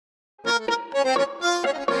So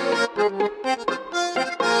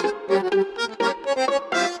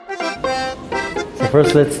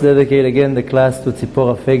first let's dedicate again the class to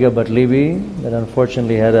Tzipora Fega Bat Libi, that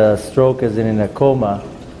unfortunately had a stroke, as in a coma.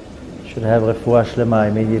 Should have refuah shlema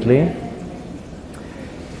immediately.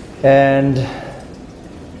 And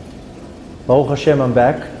Baruch Hashem, I'm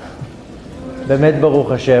back. Bemet Baruch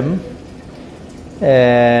Hashem.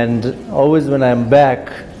 And always when I'm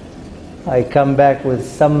back, I come back with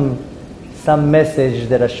some message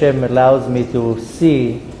that Hashem allows me to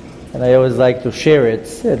see, and I always like to share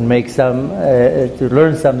it and make to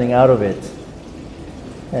learn something out of it.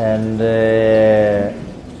 And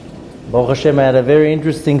Baruch Hashem, I had a very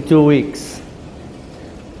interesting 2 weeks.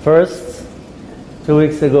 First, 2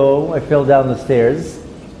 weeks ago, I fell down the stairs,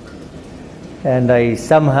 and I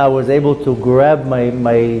somehow was able to grab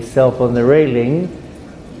myself on the railing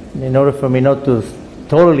in order for me not to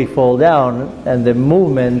totally fall down, and the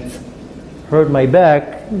movement hurt my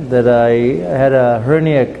back, that I had a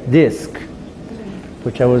herniated disc,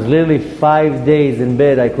 which I was literally 5 days in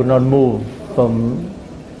bed. I could not move from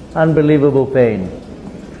unbelievable pain.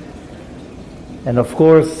 And of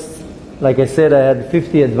course, like I said, I had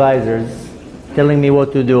 50 advisors telling me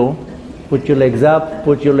what to do. Put your legs up,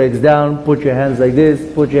 put your legs down, put your hands like this,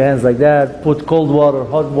 put your hands like that, put cold water,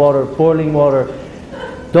 hot water, boiling water,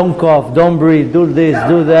 don't cough, don't breathe, do this,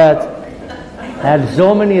 do that. I had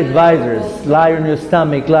so many advisors. Lie on your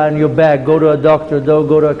stomach, lie on your back, go to a doctor,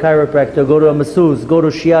 go to a chiropractor, go to a masseuse, go to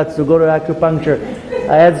shiatsu, go to acupuncture.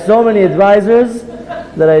 I had so many advisors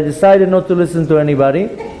that I decided not to listen to anybody.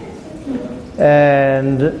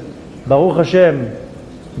 And Baruch Hashem,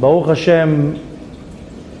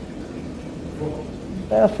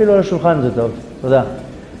 אפילו על השולחן זה טוב, תודה.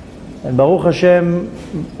 And Baruch Hashem,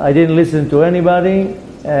 I didn't listen to anybody,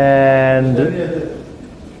 and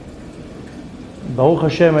Baruch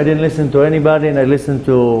Hashem, I didn't listen to anybody, and I listened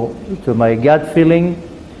to my gut feeling.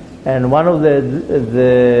 And one of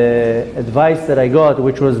the advice that I got,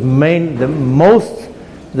 which was the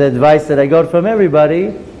advice that I got from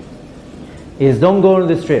everybody, is don't go on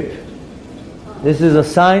this trip. This is a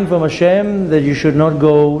sign from Hashem that you should not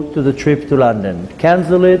go to the trip to London.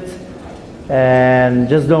 Cancel it and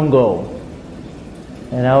just don't go.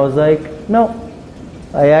 And I was like, no,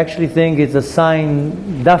 I actually think it's a sign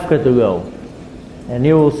dafka to go. And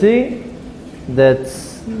you will see that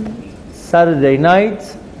Saturday night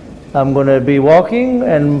I'm going to be walking,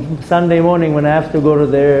 and Sunday morning when I have to go to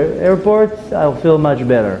the airport, I'll feel much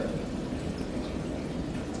better.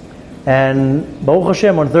 And Baruch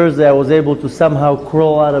Hashem, on Thursday I was able to somehow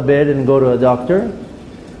crawl out of bed and go to a doctor,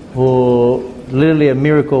 who literally a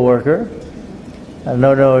miracle worker. I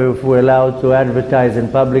don't know if we're allowed to advertise in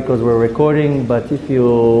public because we're recording, but if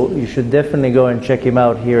you should definitely go and check him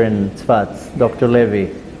out here in Tzfat, Dr.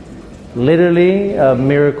 Levy. Literally a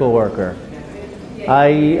miracle worker.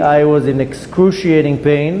 I was in excruciating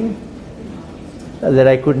pain that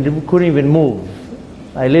I couldn't even move.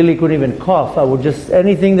 I literally couldn't even cough.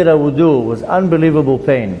 Anything that I would do was unbelievable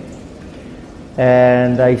pain.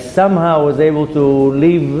 And I somehow was able to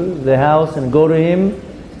leave the house and go to him,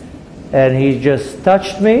 and he just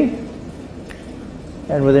touched me,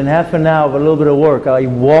 and within half an hour of a little bit of work, I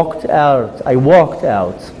walked out.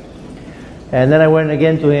 And then I went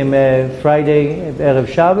again to him Friday, Erev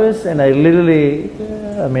Shabbos, and I literally,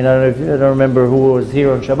 I don't remember who was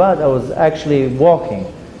here on Shabbat, I was actually walking.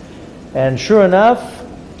 And sure enough,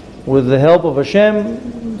 with the help of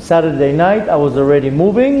Hashem, Saturday night I was already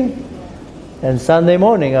moving, and Sunday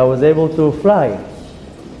morning I was able to fly.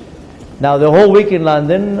 Now the whole week in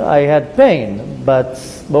London I had pain, but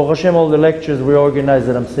Baruch Hashem, all the lectures we organized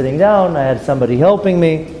that I'm sitting down, I had somebody helping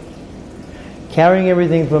me, carrying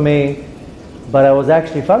everything for me, but I was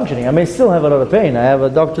actually functioning. I may still have a lot of pain. I have a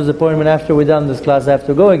doctor's appointment after we're done this class, I have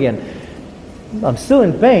to go again. I'm still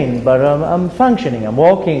in pain, but I'm functioning. I'm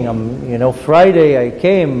walking. Friday I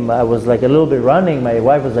came, I was like a little bit running. My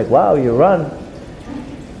wife was like, wow, you run.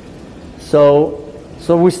 So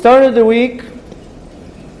we started the week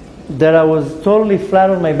that I was totally flat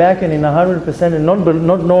on my back and in 100% and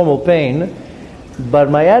not normal pain. But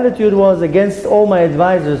my attitude was against all my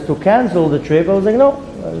advisors to cancel the trip. I was like, no,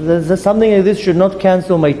 there's something like this should not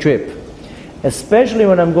cancel my trip. Especially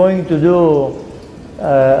when I'm going to do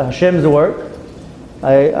Hashem's work.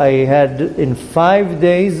 I had in 5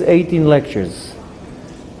 days 18 lectures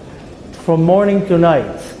from morning to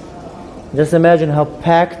night. Just imagine how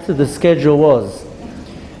packed the schedule was,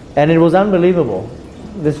 and it was unbelievable.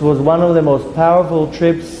 This was one of the most powerful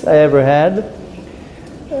trips I ever had.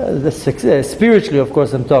 Spiritually, of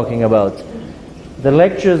course, I'm talking about. The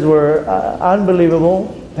lectures were unbelievable,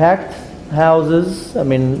 packed, houses. I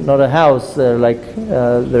mean, not a house, there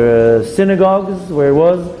are synagogues where it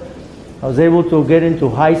was. I was able to get into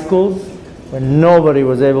high schools where nobody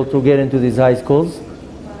was able to get into these high schools,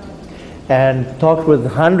 and talked with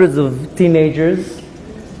hundreds of teenagers.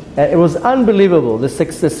 And it was unbelievable. The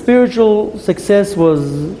spiritual success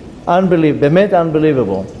was unbelievable, bemet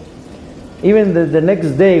unbelievable. Even the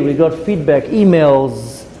next day we got feedback,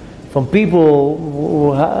 emails from people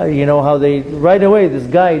who, you know, how they, right away, this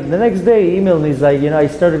guy, the next day emailed me, he's like, you know, I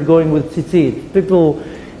started going with tzitzit. People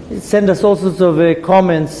send us all sorts of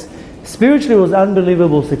comments. Spiritually, it was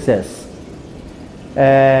unbelievable success.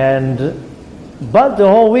 But the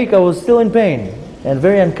whole week I was still in pain and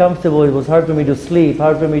very uncomfortable. It was hard for me to sleep,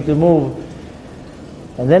 hard for me to move.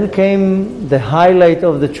 And then came the highlight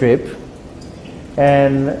of the trip.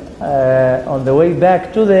 And on the way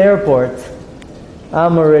back to the airport,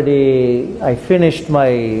 I finished my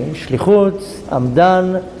shlichut, I'm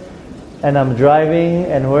done, and I'm driving,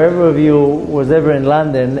 and whoever of you was ever in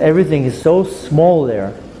London, everything is so small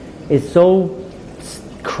there. It's so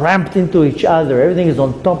cramped into each other. Everything is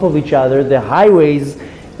on top of each other. The highways,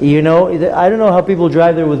 you know, I don't know how people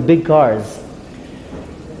drive there with big cars.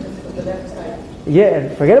 Yeah,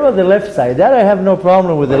 and forget about the left side. That I have no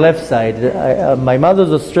problem with the left side. My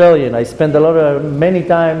mother's Australian. I spent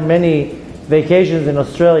many vacations in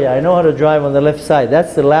Australia. I know how to drive on the left side.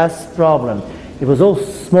 That's the last problem. It was all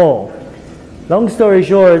small. Long story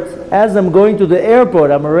short, as I'm going to the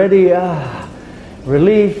airport, I'm already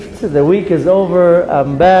relieved. The week is over.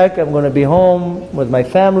 I'm back. I'm going to be home with my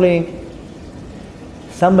family.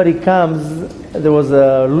 Somebody comes. There was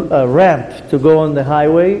a ramp to go on the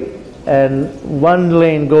highway, and one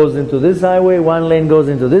lane goes into this highway, one lane goes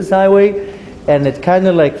into this highway, and it kind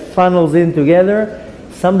of like funnels in together.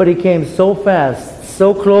 Somebody came so fast,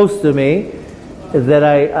 so close to me, that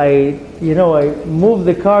I moved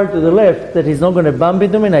the car to the left that he's not going to bump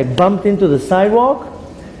into me, and I bumped into the sidewalk,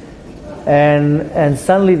 and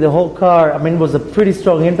suddenly the whole car, I mean, it was a pretty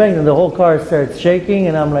strong impact, and the whole car starts shaking,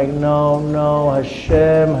 and I'm like, no,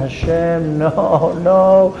 Hashem,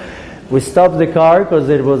 no. We stopped the car because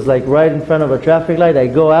it was like right in front of a traffic light. I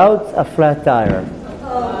go out, a flat tire.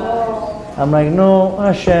 I'm like, no,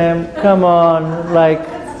 Hashem, come on. Like,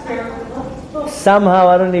 somehow,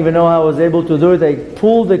 I don't even know how I was able to do it. I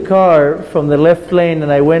pulled the car from the left lane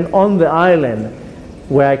and I went on the island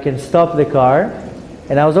where I can stop the car.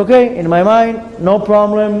 And I was okay, in my mind, no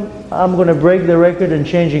problem. I'm going to break the record in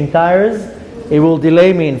changing tires. It will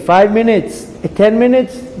delay me in 5 minutes, 10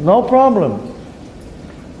 minutes, no problem.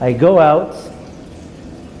 I go out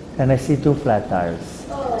and I see 2 flat tires.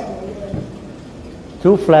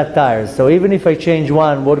 2 flat tires. So even if I change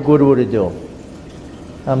one, what good would it do?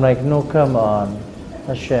 I'm like, no, come on,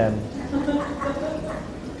 Hashem.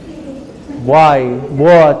 Why?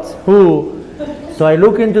 What? Who? So I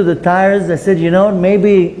look into the tires. I said, you know,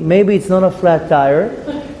 maybe it's not a flat tire.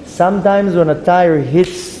 Sometimes when a tire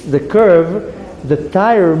hits the curve, the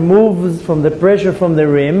tire moves from the pressure from the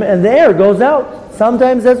rim and the air goes out.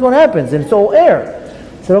 Sometimes that's what happens, and it's all air.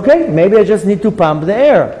 I said, okay, maybe I just need to pump the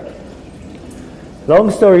air.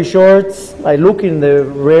 Long story short, I look in the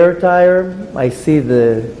rear tire, I see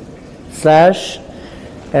the slash,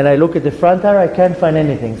 and I look at the front tire, I can't find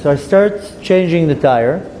anything. So I start changing the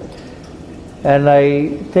tire, and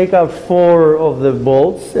I take out 4 of the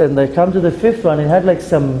bolts, and I come to the 5th one. It had like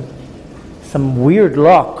some weird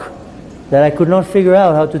lock that I could not figure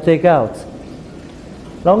out how to take out.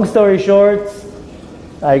 Long story short,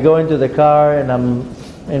 I go into the car, and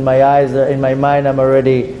in my mind, I'm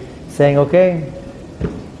already saying, okay,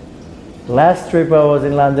 last trip I was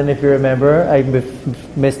in London, if you remember, I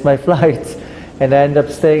missed my flight, and I ended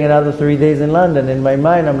up staying another 3 days in London. In my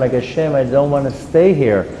mind, I'm like, Hashem, I don't want to stay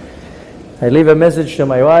here. I leave a message to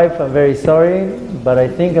my wife, I'm very sorry, but I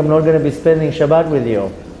think I'm not going to be spending Shabbat with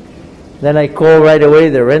you. Then I call right away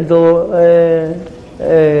the rental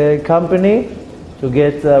company to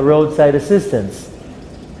get roadside assistance.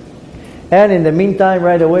 And in the meantime,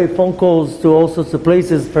 right away, phone calls to all sorts of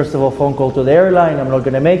places. First of all, phone call to the airline. I'm not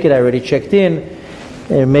going to make it. I already checked in.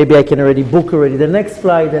 Maybe I can already book the next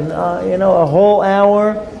flight. And, a whole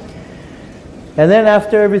hour. And then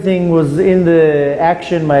after everything was in the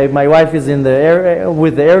action, my wife is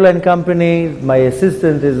with the airline company. My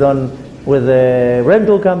assistant is with the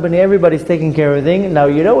rental company. Everybody's taking care of everything. Now,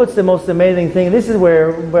 you know what's the most amazing thing? This is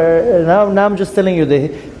where now I'm just telling you the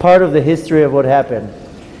part of the history of what happened.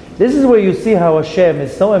 This is where you see how Hashem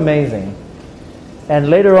is so amazing.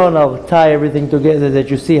 And later on I'll tie everything together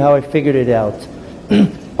that you see how I figured it out.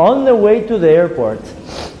 On the way to the airport,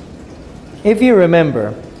 if you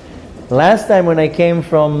remember, Last time when I came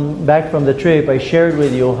back from the trip, I shared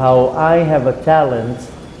with you how I have a talent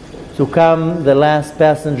to come the last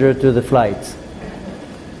passenger to the flight.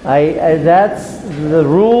 That's the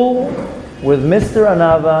rule with Mr.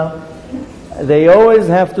 Anava. They always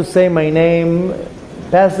have to say my name,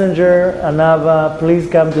 passenger Anava, please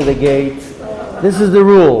come to the gate. This is the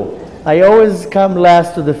rule. I always come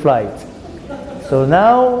last to the flight. So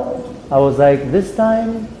now I was like, this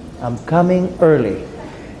time I'm coming early.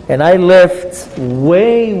 And I left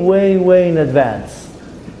way in advance.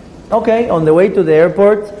 Okay, on the way to the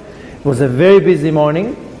airport, it was a very busy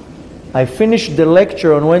morning. I finished the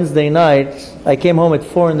lecture on Wednesday night. I came home at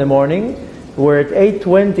 4 in the morning, where at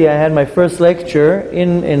 8:20 I had my first lecture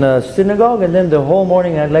in a synagogue, and then the whole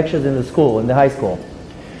morning I had lectures in the school, in the high school.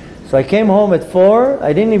 So I came home at 4,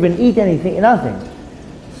 I didn't even eat anything, nothing.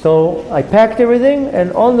 So I packed everything,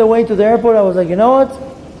 and on the way to the airport I was like, you know what?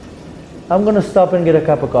 I'm going to stop and get a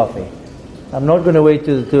cup of coffee. I'm not going to wait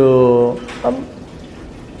so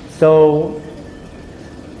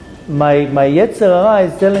my Yetzer Hara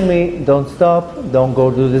is telling me, don't stop, don't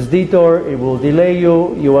go do this detour, it will delay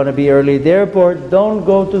you, you want to be early at the airport, don't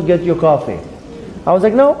go to get your coffee. I was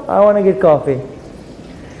like, no, I want to get coffee.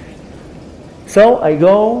 So I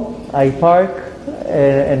go, I park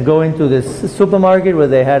and go into this supermarket where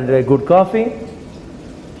they had good coffee.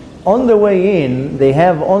 On the way in, they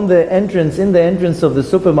have in the entrance of the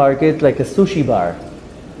supermarket, like a sushi bar.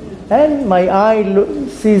 And my eye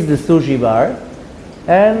sees the sushi bar,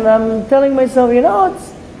 and I'm telling myself, you know what,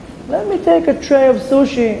 let me take a tray of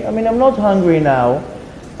sushi. I mean, I'm not hungry now.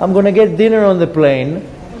 I'm going to get dinner on the plane.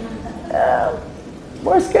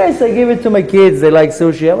 Worst case, I give it to my kids. They like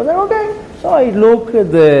sushi. I was like, okay. So I look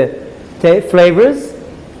at the flavors,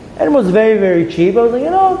 and it was very cheap. I was like,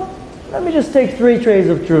 you know, let me just take 3 trays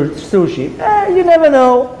of sushi. You never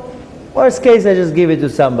know. Worst case, I just give it to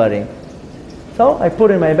somebody. So I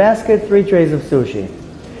put in my basket 3 trays of sushi.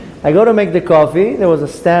 I go to make the coffee. There was a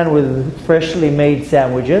stand with freshly made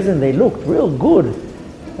sandwiches, and they looked real good.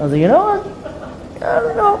 I was like, you know what? I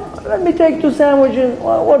don't know. Let me take 2 sandwiches.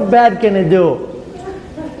 Well, what bad can it do?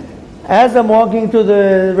 As I'm walking to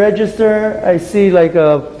the register, I see like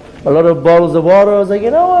a lot of bottles of water. I was like,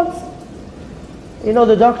 you know what? You know,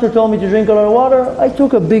 the doctor told me to drink a lot of water. I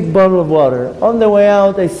took a big bottle of water. On the way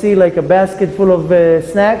out, I see like a basket full of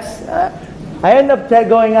snacks. I end up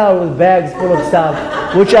going out with bags full of stuff,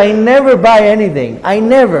 which I never buy anything. I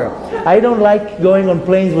don't like going on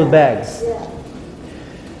planes with bags.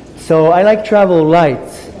 So I like travel light,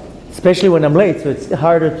 especially when I'm late, so it's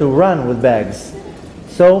harder to run with bags.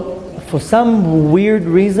 So for some weird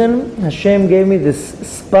reason, Hashem gave me this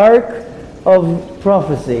spark of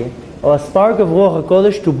prophecy, or a spark of Ruach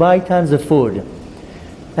HaKodesh to buy tons of food.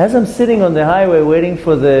 As I'm sitting on the highway waiting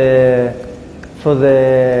for the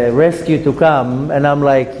rescue to come, and I'm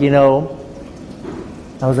like, you know,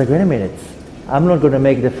 I was like, wait a minute, I'm not going to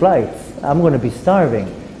make the flight. I'm going to be starving.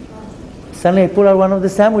 Suddenly I pull out one of the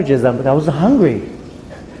sandwiches. I was hungry.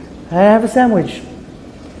 I have a sandwich.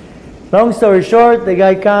 Long story short, the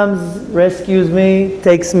guy comes, rescues me,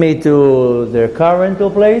 takes me to their car rental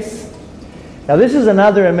place. Now this is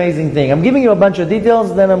another amazing thing. I'm giving you a bunch of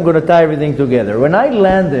details, then I'm going to tie everything together. When I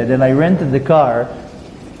landed and I rented the car,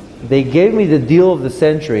 they gave me the deal of the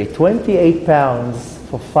century, 28 pounds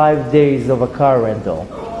for 5 days of a car rental.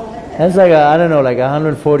 That's like, I don't know, like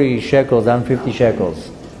 140 shekels, 150 shekels.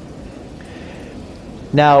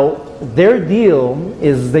 Now, their deal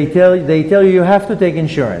is they tell you you have to take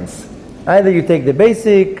insurance. Either you take the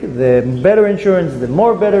basic, the better insurance, the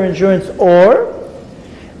more better insurance, or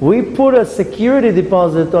we put a security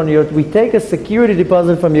deposit on we take a security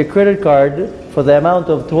deposit from your credit card for the amount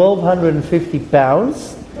of 1,250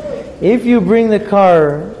 pounds. If you bring the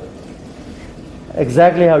car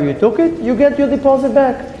exactly how you took it, you get your deposit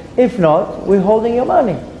back. If not, we're holding your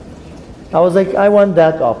money. I was like, I want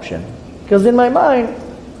that option. Because in my mind,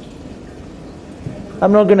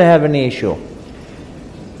 I'm not going to have any issue.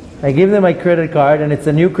 I give them my credit card, and it's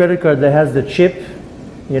a new credit card that has the chip.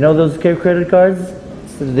 You know those credit cards?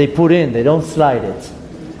 So they put in, they don't slide it.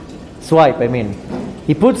 Swipe, I mean.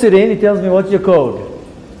 He puts it in, he tells me, what's your code?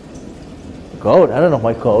 Code? I don't know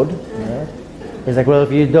my code. Yeah. He's like, well,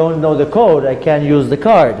 if you don't know the code, I can't use the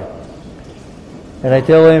card. And I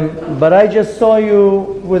tell him, but I just saw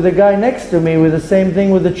you with the guy next to me with the same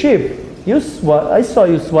thing with the chip. I saw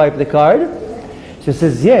you swipe the card. She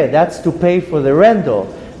says, yeah, that's to pay for the rental,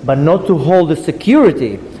 but not to hold the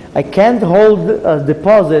security. I can't hold a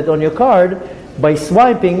deposit on your card by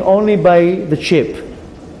swiping, only by the chip.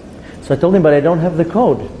 So I told him, but I don't have the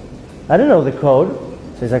code. I don't know the code.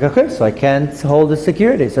 So he's like, okay, so I can't hold the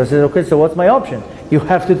security. So I said, okay, so what's my option? You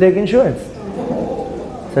have to take insurance.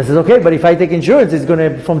 So I said, okay, but if I take insurance, it's going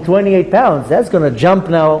to, from 28 pounds, that's going to jump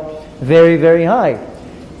now very, very high.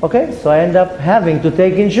 Okay, so I end up having to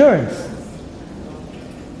take insurance.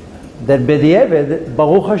 That b'di'evet,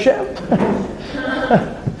 Baruch Hashem.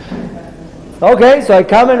 Okay, so I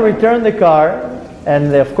come and return the car,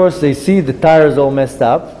 and of course they see the tires all messed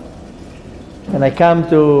up. And I come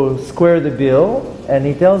to square the bill, and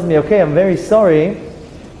he tells me, okay, I'm very sorry.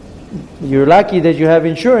 You're lucky that you have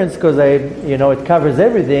insurance because it covers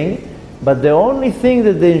everything. But the only thing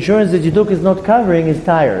that the insurance that you took is not covering is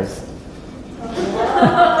tires.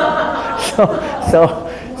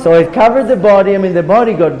 So it covered the body. I mean, the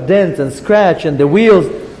body got dents and scratch and the wheels,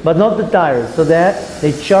 but not the tires. So that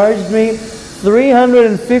they charged me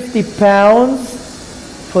 350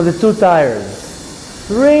 pounds for the 2 tires.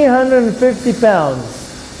 350 pounds.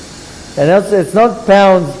 And it's not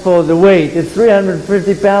pounds for the weight, it's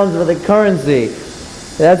 350 pounds for the currency.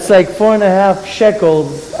 That's like 4.5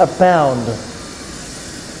 shekels a pound.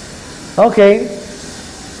 Okay.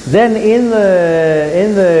 Then in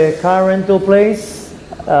the car rental place,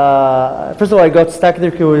 first of all I got stuck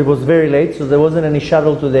there because it was very late, so there wasn't any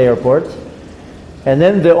shuttle to the airport. And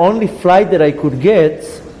then the only flight that I could get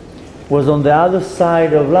was on the other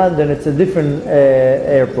side of London. It's a different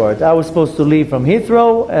airport. I was supposed to leave from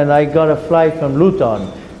Heathrow, and I got a flight from Luton,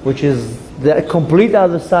 which is the complete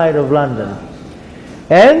other side of London.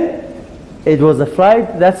 And it was a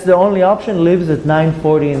flight, that's the only option, leaves at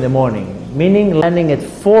 9:40 in the morning, meaning landing at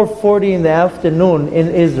 4:40 in the afternoon in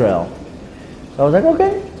Israel. So I was like,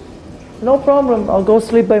 okay, no problem, I'll go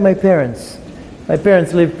sleep by my parents. My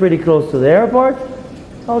parents live pretty close to the airport.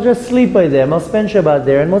 I'll just sleep by them. I'll spend Shabbat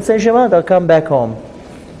there, and Motzei Shabbat I'll come back home.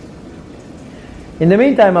 In the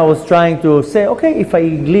meantime, I was trying to say, okay, if I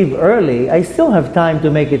leave early, I still have time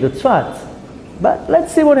to make it to Tzfat. But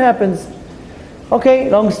let's see what happens.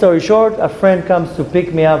 Okay, long story short, a friend comes to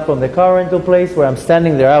pick me up from the car rental place where I'm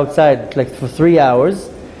standing there outside like for 3 hours.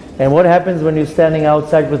 And what happens when you're standing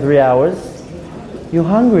outside for 3 hours? You're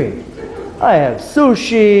hungry. I have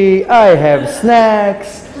sushi, I have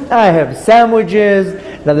snacks, I have sandwiches.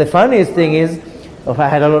 Now the funniest thing is, if I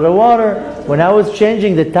had a lot of water, when I was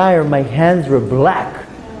changing the tire, my hands were black.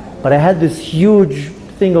 But I had this huge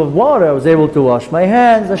thing of water, I was able to wash my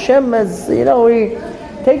hands. Hashem, He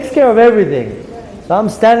takes care of everything. So I'm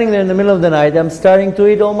standing there in the middle of the night, I'm starting to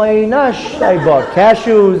eat all my nash. I bought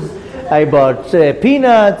cashews, I bought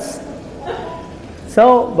peanuts.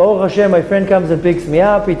 So, Baruch Hashem, my friend comes and picks me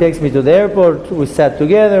up, he takes me to the airport, we sat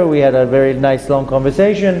together, we had a very nice long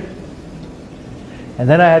conversation. And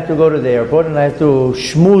then I had to go to the airport, and I had to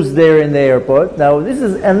schmooze there in the airport. Now, this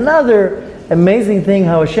is another amazing thing,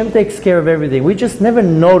 how Hashem takes care of everything. We just never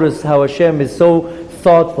notice how Hashem is so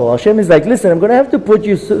thoughtful. Hashem is like, listen, I'm going to have to put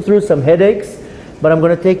you through some headaches, but I'm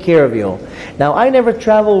going to take care of you. Now, I never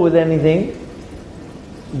travel with anything.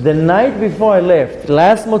 The night before I left,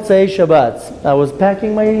 last Motzei Shabbat, I was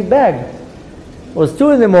packing my bag. It was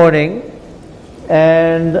 2 in the morning,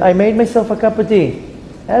 and I made myself a cup of tea.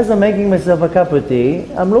 As I'm making myself a cup of tea,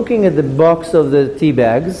 I'm looking at the box of the tea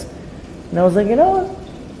bags, and I was like, you know what?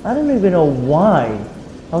 I don't even know why.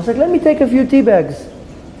 I was like, let me take a few tea bags.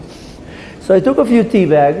 So I took a few tea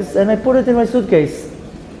bags, and I put it in my suitcase.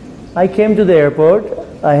 I came to the airport.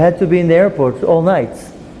 I had to be in the airport all night.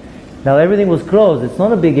 Now everything was closed. It's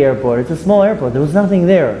not a big airport, it's a small airport. There was nothing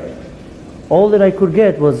there. All that I could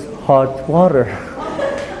get was hot water.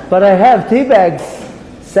 But I have tea bags.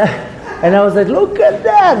 And I was like, look at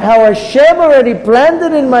that, how Hashem already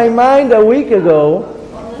planted in my mind a week ago.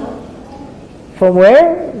 From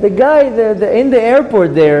where? The guy in the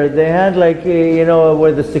airport there, they had like,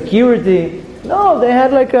 where the security, no, they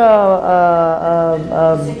had like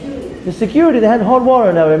the security, they had hot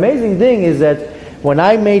water. Now the amazing thing is that when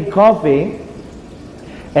I made coffee,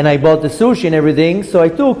 and I bought the sushi and everything, so I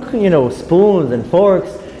took, spoons and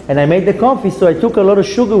forks, and I made the coffee, so I took a lot of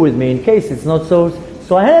sugar with me in case it's not so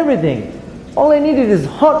I had everything. All I needed is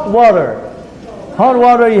hot water. Hot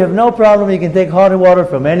water, you have no problem, you can take hot water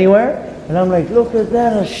from anywhere. And I'm like, look at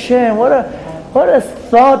that, Hashem, what a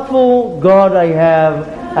thoughtful God I have.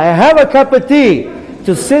 I have a cup of tea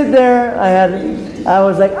to sit there. I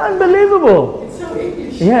was like, unbelievable.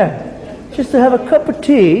 Yeah. Just to have a cup of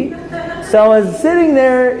tea. So I was sitting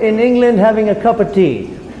there in England having a cup of tea.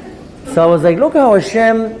 So I was like, look how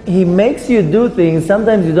Hashem, He makes you do things.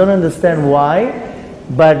 Sometimes you don't understand why,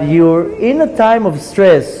 but you're in a time of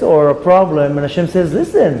stress or a problem, and Hashem says,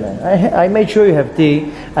 listen, I made sure you have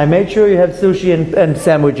tea. I made sure you have sushi and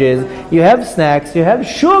sandwiches. You have snacks. You have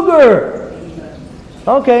sugar.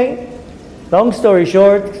 Okay. Long story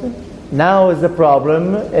short, now is the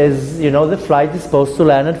problem is, the flight is supposed to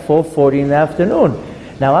land at 4:40 in the afternoon.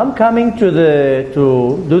 Now I'm coming to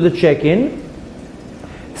do the check-in.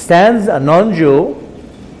 Stands a non-Jew,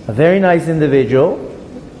 a very nice individual,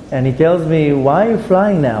 and he tells me, "Why are you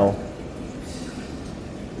flying now?"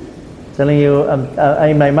 Telling you,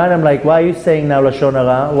 in my mind, I'm like, "Why are you saying now Lashon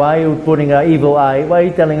Hara? Why are you putting an evil eye? Why are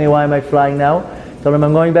you telling me why am I flying now?" I told him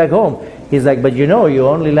I'm going back home. He's like, "But you're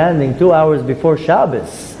only landing 2 hours before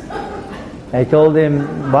Shabbos." I told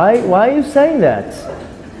him, why are you saying that?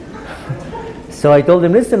 So I told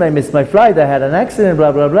him, "Listen, I missed my flight. I had an accident,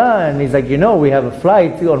 blah, blah, blah." And he's like, "We have a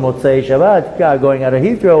flight on Motzei Shabbat going out of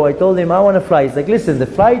Heathrow." I told him, "I want to fly." He's like, "Listen, the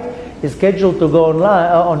flight is scheduled to go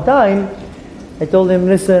on time." I told him,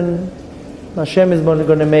 "Listen, Hashem is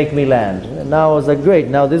going to make me land." And now I was like, great.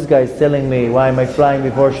 Now this guy is telling me, why am I flying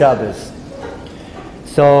before Shabbos?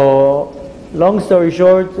 So, long story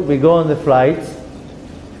short, we go on the flight.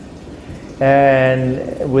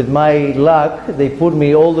 And with my luck, they put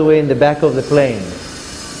me all the way in the back of the plane.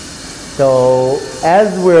 So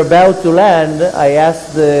as we're about to land, I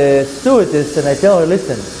asked the stewardess and I tell her,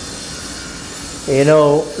 "Listen,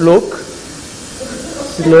 look,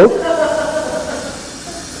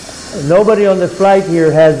 nobody on the flight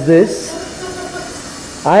here has this.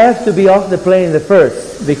 I have to be off the plane the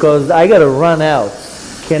first because I got to run out.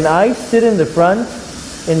 Can I sit in the front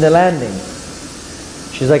in the landing?"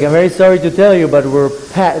 She's like, "I'm very sorry to tell you, but we're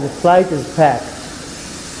packed. The flight is packed."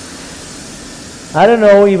 I don't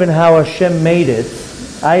know even how Hashem made it.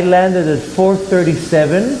 I landed at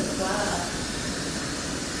 4:37.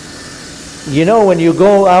 Wow. When you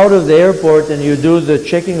go out of the airport and you do the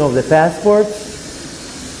checking of the passports,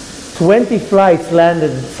 20 flights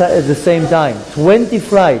landed at the same time. 20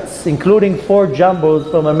 flights, including 4 jumbos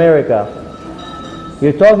from America.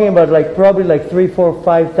 You're talking about probably 3,000, 4,000,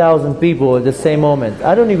 5,000 people at the same moment.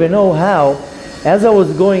 I don't even know how. As I was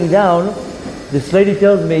going down, this lady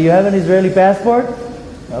tells me, "You have an Israeli passport?"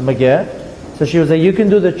 I'm like, "Yeah." So she was like, "You can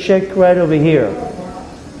do the check right over here."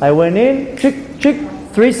 I went in, chick,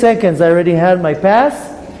 3 seconds, I already had my pass.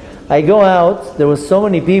 I go out, there were so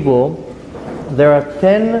many people. There are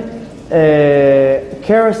 10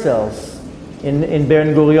 carousels in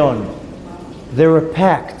Ben Gurion. They were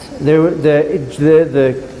packed.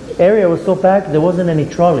 The area was so packed, there wasn't any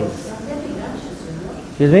trolleys.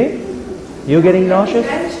 Excuse me? You getting nauseous?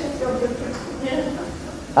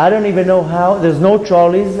 I don't even know how. There's no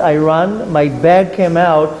trolleys. I run. My bag came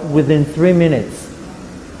out within 3 minutes.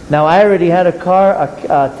 Now I already had a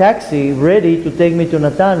taxi ready to take me to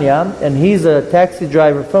Netanya, and he's a taxi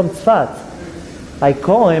driver from Tzfat. I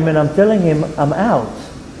call him and I'm telling him I'm out.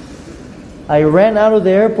 I ran out of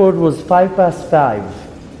the airport, it was 5:05.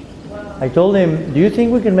 I told him, "Do you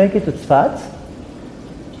think we can make it to Tzfat?"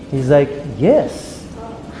 He's like, "Yes."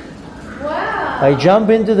 Wow. I jump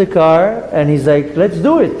into the car and he's like, "Let's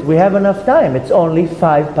do it. We have enough time. It's only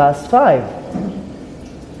 5:05.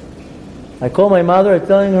 I call my mother,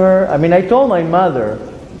 I told my mother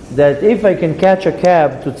that if I can catch a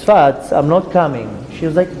cab to Tzfat, I'm not coming. She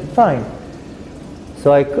was like, "Fine."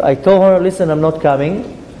 So I told her, "Listen, I'm not coming."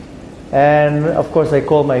 And of course I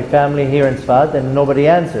called my family here in Tzfat and nobody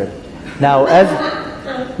answered. Now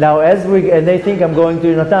they think I'm going to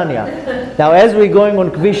Netanya. Now as we're going on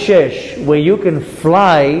Kvish 6, where you can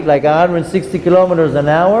fly 160 kilometers an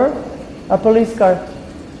hour, a police car.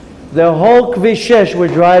 The whole Kvish 6 we're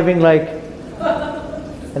driving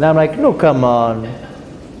and I'm like, "No, come on.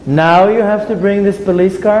 Now you have to bring this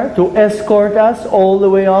police car to escort us all the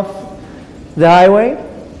way off the highway?"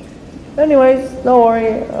 Anyways, don't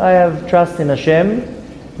worry, I have trust in Hashem.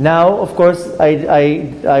 Now, of course,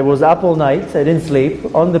 I was up all night, I didn't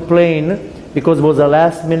sleep. On the plane, because it was a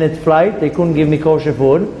last minute flight, they couldn't give me kosher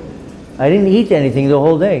food. I didn't eat anything the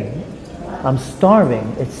whole day. I'm starving.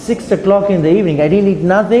 It's 6 o'clock in the evening. I didn't eat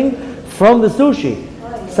nothing from the sushi.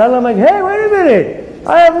 So I'm like, "Hey, wait a minute.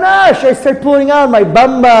 I have nash." I start pulling out my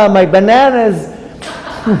bamba, my bananas.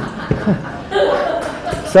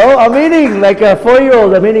 So I'm eating like a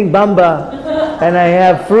 4-year-old, I'm eating bamba, and I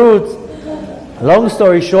have fruit. Long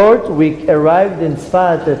story short, we arrived in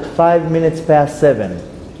Tzfat at 7:05.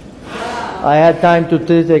 I had time to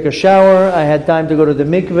take a shower, I had time to go to the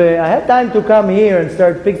mikveh, I had time to come here and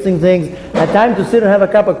start fixing things, I had time to sit and have a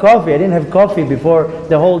cup of coffee. I didn't have coffee before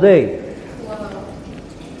the whole day.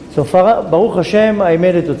 So Baruch Hashem, I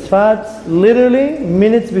made it to Tzfat literally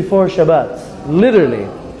minutes before Shabbat. Literally.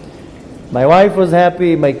 My wife was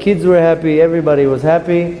happy, my kids were happy, everybody was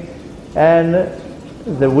happy, and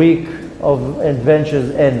the week of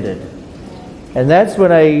adventures ended. And that's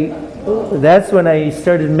when I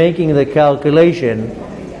started making the calculation.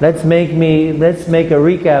 let's make a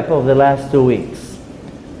recap of the last 2 weeks.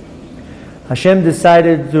 Hashem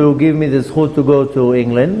decided to give me the zchut to go to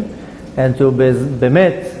England, and to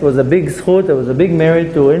Bemet, it was a big zchut, it was a big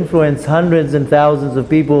merit to influence hundreds and thousands of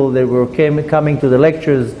people that were coming to the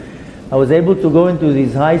lectures. I was able to go into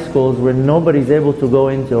these high schools where nobody's able to go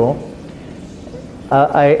into.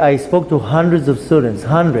 I spoke to hundreds of students,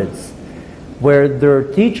 hundreds, where their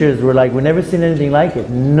teachers were like, "We never seen anything like it."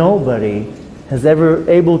 Nobody has ever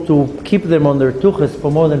able to keep them on their tuchas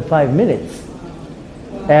for more than 5 minutes.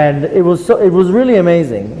 And it was really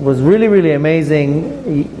amazing. It was really, really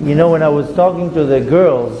amazing. You know, when I was talking to the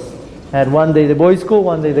girls, I had one day the boys' school,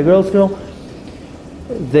 one day the girls' school.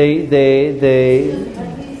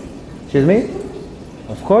 Excuse me?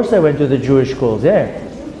 Of course I went to the Jewish schools, yeah.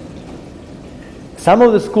 Some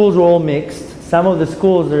of the schools were all mixed. Some of the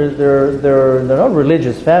schools, they're not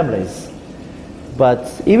religious families. But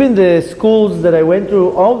even the schools that I went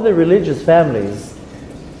to, all the religious families,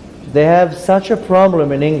 they have such a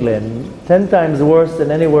problem in England, 10 times worse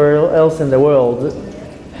than anywhere else in the world.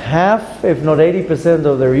 Half, if not 80%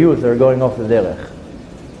 of their youth are going off the derech.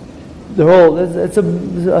 It's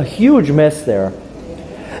a huge mess there.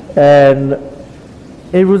 And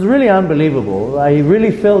it was really unbelievable. I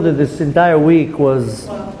really felt that this entire week was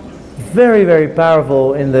very, very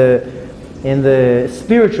powerful in the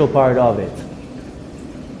spiritual part of it.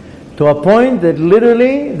 To a point that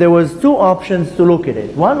literally there was 2 options to look at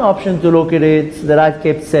it. One option to look at it that I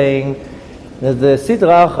kept saying, that the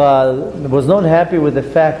Sitra Achal was not happy with the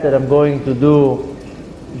fact that I'm going to do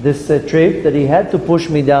this trip, that he had to push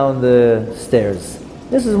me down the stairs.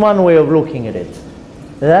 This is one way of looking at it.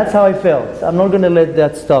 That's how I felt. I'm not going to let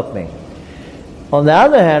that stop me. On the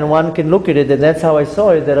other hand, one can look at it, and that's how I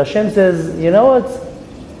saw it, that Hashem says, you know what?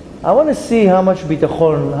 I want to see how much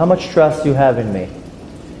bitachon, how much trust you have in me.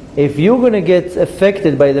 If you're going to get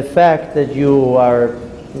affected by the fact that you are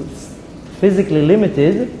physically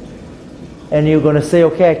limited, and you're going to say,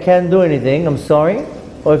 okay, I can't do anything, I'm sorry,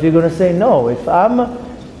 or if you're going to say, no, if I'm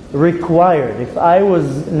required, if I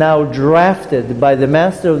was now drafted by the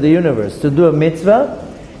Master of the Universe to do a mitzvah,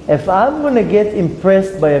 if I'm going to get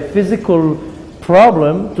impressed by a physical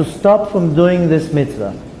problem to stop from doing this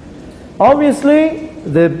mitzvah. Obviously,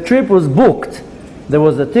 the trip was booked. There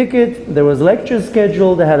was a ticket, there was lectures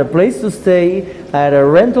scheduled, I had a place to stay, I had a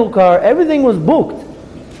rental car, everything was booked.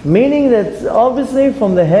 Meaning that obviously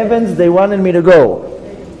from the heavens they wanted me to go.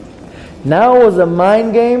 Now it was a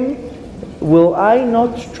mind game. Will I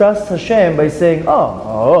not trust Hashem by saying,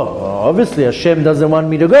 obviously Hashem doesn't want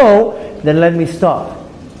me to go, then let me stop.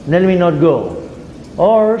 Let me not go.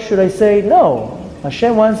 Or should I say, no,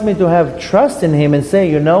 Hashem wants me to have trust in Him and say,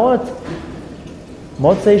 you know what?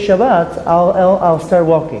 Motzei Shabbat, I'll start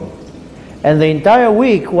walking. And the entire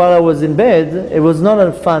week while I was in bed, it was not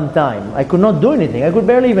a fun time. I could not do anything. I could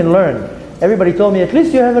barely even learn. Everybody told me, at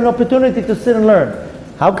least you have an opportunity to sit and learn.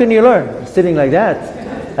 How can you learn? Sitting like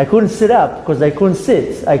that. I couldn't sit up because I couldn't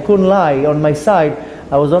sit. I couldn't lie on my side.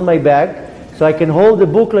 I was on my back. So I can hold the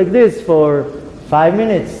book like this for 5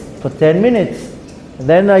 minutes, for 10 minutes. And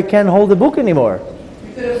then I can't hold the book anymore.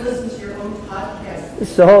 You could have listened to your own podcast.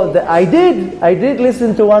 So I did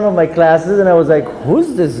listen to one of my classes, and I was like,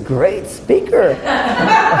 who's this great speaker?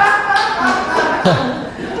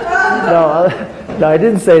 No, I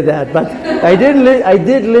didn't say that, but I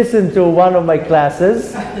did listen to one of my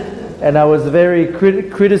classes, and I was very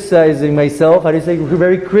criticizing myself. How do you say,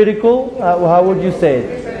 very critical? How would you say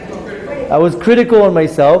it? I was critical on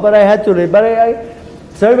myself, but I had to.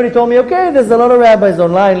 So everybody told me, okay, there's a lot of rabbis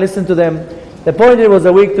online, listen to them. The point, it was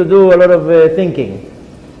a week to do a lot of thinking.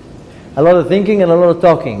 A lot of thinking and a lot of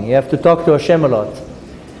talking. You have to talk to Hashem a lot.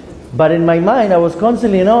 But in my mind, I was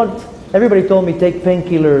constantly, everybody told me, take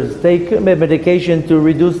painkillers, take medication to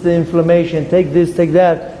reduce the inflammation, take this, take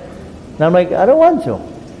that. And I'm like, I don't want to.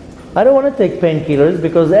 I don't want to take painkillers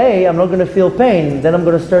because A, I'm not going to feel pain. Then I'm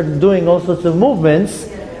going to start doing all sorts of movements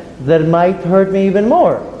that might hurt me even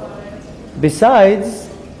more. Besides,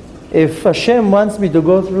 if Hashem wants me to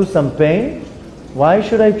go through some pain, why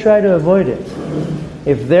should I try to avoid it?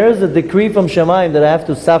 If there's a decree from Shamayim that I have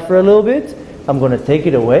to suffer a little bit, I'm going to take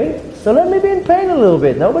it away. So let me be in pain a little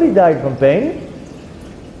bit. Nobody died from pain.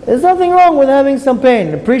 There's nothing wrong with having some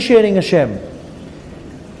pain, appreciating Hashem.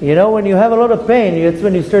 When you have a lot of pain, it's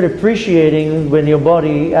when you start appreciating when your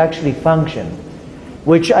body actually functions.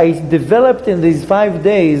 Which I developed in these 5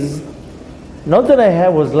 days. Not that I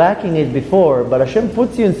was lacking it before, but Hashem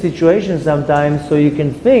puts you in situations sometimes so you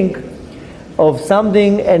can think of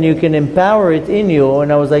something and you can empower it in you.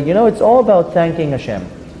 And I was like, it's all about thanking Hashem.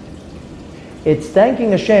 It's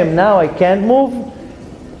thanking Hashem. Now I can't move.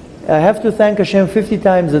 I have to thank Hashem 50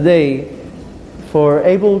 times a day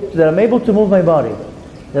that I'm able to move my body,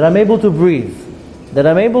 that I'm able to breathe, that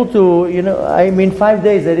I'm able to, 5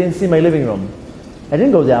 days I didn't see my living room. I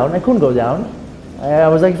didn't go down, I couldn't go down. I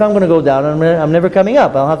was like, if I'm going to go down, I'm never coming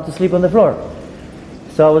up, I'll have to sleep on the floor.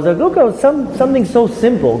 So I was like, look, something so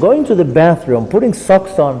simple, going to the bathroom, putting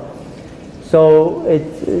socks on. So it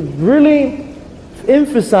really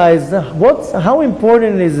emphasized how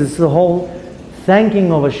important is this whole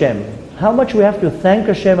thanking of Hashem. How much we have to thank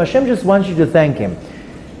Hashem. Hashem just wants you to thank Him.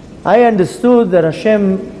 I understood that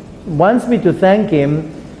Hashem wants me to thank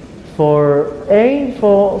Him for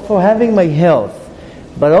having my health,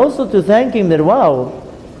 but also to thank Him that, wow,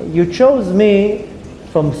 you chose me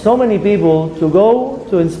from so many people to go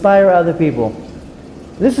to inspire other people.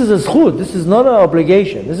 This is a zchut, this is not an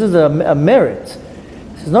obligation, this is a merit.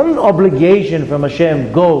 This is not an obligation from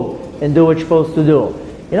Hashem, go and do what you're supposed to do.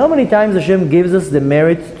 You know how many times Hashem gives us the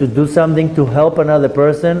merit to do something to help another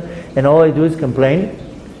person, and all I do is complain?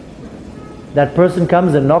 That person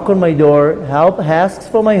comes and knocks on my door, asks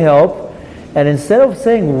for my help, and instead of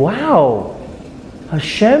saying, wow,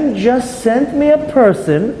 Hashem just sent me a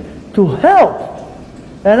person to help,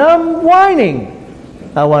 and I'm whining.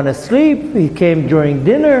 I want to sleep, he came during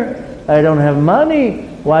dinner, I don't have money,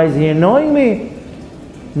 why is he annoying me?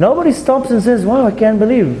 Nobody stops and says, wow, I can't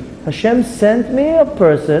believe Hashem sent me a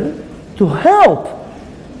person to help.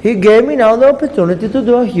 He gave me now the opportunity to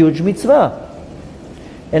do a huge mitzvah.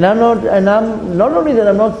 And I'm not only that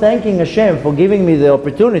I'm not thanking Hashem for giving me the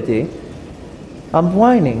opportunity, I'm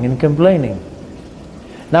whining and complaining.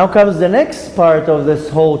 Now comes the next part of this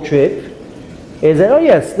whole trip, is that, oh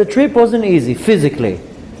yes, the trip wasn't easy physically.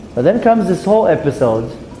 But then comes this whole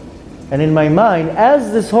episode, and in my mind,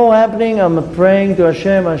 as this whole happening, I'm praying to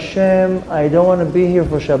Hashem, Hashem, I don't want to be here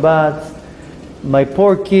for Shabbat. My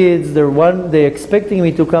poor kids, they're expecting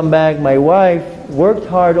me to come back. My wife worked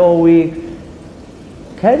hard all week.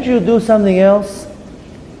 Can't you do something else?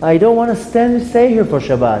 I don't want to stay here for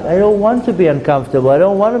Shabbat. I don't want to be uncomfortable. I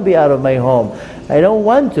don't want to be out of my home. I don't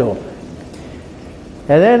want to.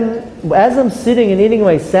 And then, as I'm sitting and eating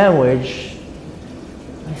my sandwich,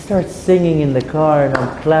 I start singing in the car, and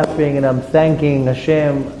I'm clapping, and I'm thanking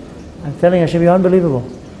Hashem. I'm telling Hashem, you're unbelievable.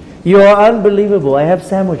 You are unbelievable. I have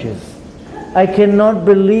sandwiches. I cannot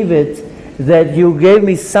believe it that you gave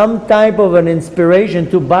me some type of an inspiration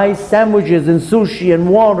to buy sandwiches and sushi and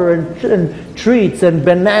water and treats and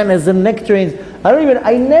bananas and nectarines.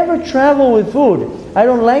 I never travel with food. I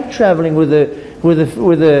don't like traveling with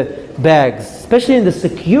the bags, especially in the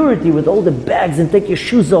security with all the bags and take your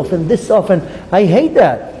shoes off and this off, and I hate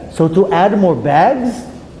that. So to add more bags?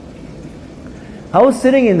 I was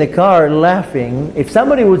sitting in the car laughing. If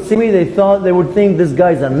somebody would see me, they would think this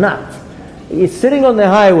guy's a nut. He's sitting on the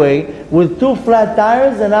highway with 2 flat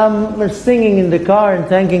tires, and I'm singing in the car and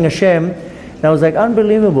thanking Hashem. And I was like,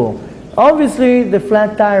 unbelievable. Obviously, the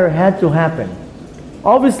flat tire had to happen.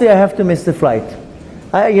 Obviously, I have to miss the flight.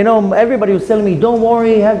 Everybody was telling me, don't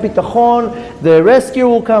worry, have bitachon, the rescue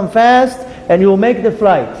will come fast, and you'll make the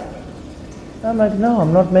flight. I'm like, no,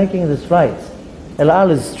 I'm not making this flight. El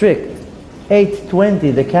Al is strict.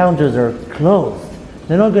 8:20, the counters are closed.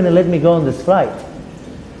 They're not going to let me go on this flight.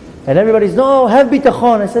 And everybody's, no, have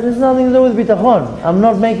bitachon. I said, there's nothing to do with bitachon. I'm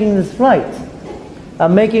not making this flight.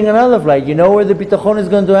 I'm making another flight. You know where the bitachon is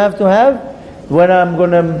going to have?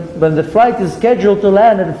 When the flight is scheduled to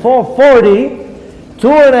land at 4:40,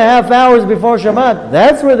 2.5 hours before Shabbat,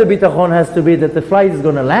 that's where the bitachon has to be, that the flight is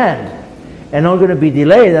going to land and not going to be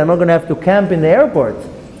delayed. I'm not going to have to camp in the airport.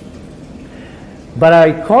 But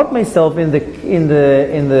I caught myself in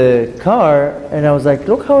the car, and I was like,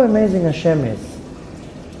 look how amazing Hashem is.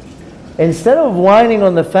 Instead of whining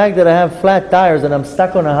on the fact that I have flat tires and I'm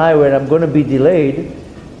stuck on a highway and I'm going to be delayed,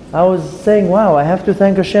 I was saying, wow, I have to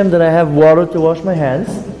thank Hashem that I have water to wash my hands.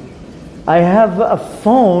 I have a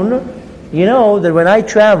phone. You know that when I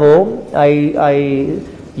travel, I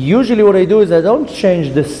usually what I do is I don't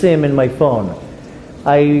change the SIM in my phone.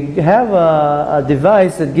 I have a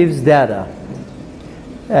device that gives data.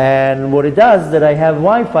 And what it does is that I have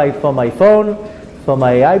Wi-Fi for my phone, for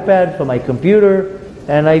my iPad, for my computer,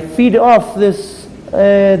 and I feed off this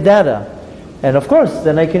data. And of course,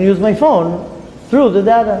 then I can use my phone through the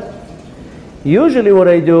data. Usually what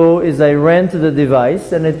I do is I rent the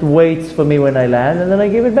device and it waits for me when I land, and then I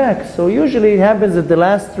give it back. So usually it happens that the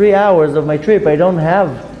last 3 hours of my trip I don't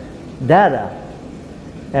have data.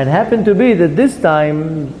 And happened to be that this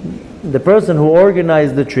time the person who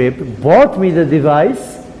organized the trip bought me the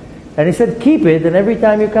device, and he said, keep it, and every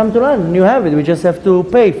time you come to London you have it. We just have to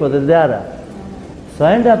pay for the data. So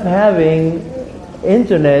I end up having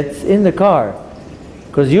internet in the car.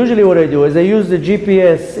 Because usually what I do is I use the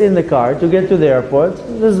GPS in the car to get to the airport.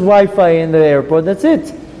 There's Wi-Fi in the airport, that's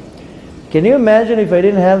it. Can you imagine if I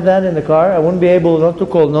didn't have that in the car? I wouldn't be able not to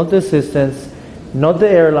call, not the assistance, not the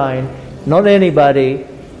airline, not anybody.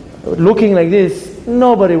 Looking like this,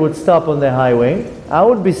 nobody would stop on the highway. I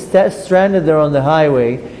would be stranded there on the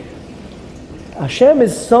highway. Hashem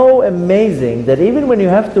is so amazing that even when you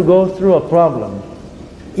have to go through a problem,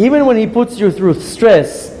 even when He puts you through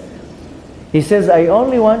stress, He says, I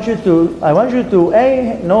want you to,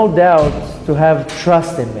 no doubt, to have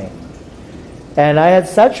trust in me. And I had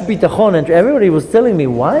such bitachon, and everybody was telling me,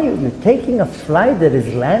 why are you taking a flight that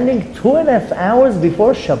is landing 2.5 hours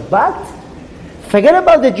before Shabbat? Forget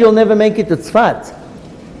about that you'll never make it to Tzfat.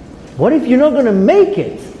 What if you're not going to make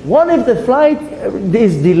it? What if the flight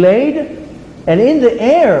is delayed and in the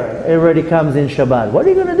air it already comes in Shabbat? What are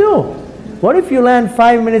you going to do? What if you land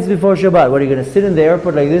 5 minutes before Shabbat? What, are you going to sit in the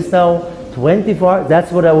airport like this now 24 hours?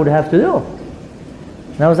 That's what I would have to do.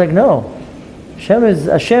 And I was like, no.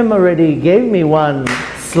 Hashem already gave me one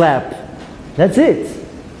slap. That's it.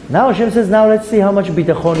 Now Hashem says, now let's see how much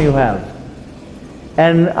bitachon you have.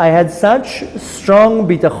 And I had such strong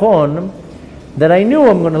bitachon that I knew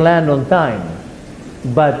I'm going to land on time.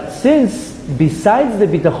 But since, besides the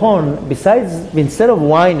bitachon, instead of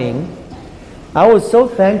whining, I was so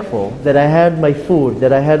thankful that I had my food,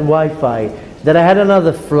 that I had Wi-Fi, that I had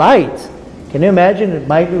another flight. Can you imagine?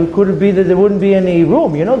 It could be that there wouldn't be any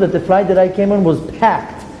room. You know that the flight that I came on was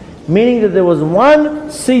packed, meaning that there was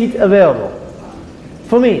one seat available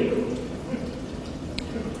for me.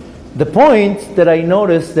 The point that I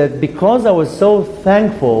noticed that because I was so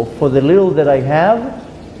thankful for the little that I have,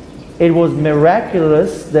 it was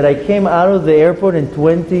miraculous that I came out of the airport in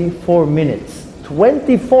 24 minutes.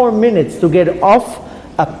 24 minutes to get off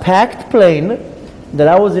a packed plane that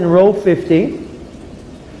I was in row 50,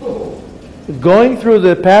 going through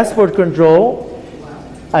the passport control.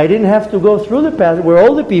 I didn't have to go through the passport where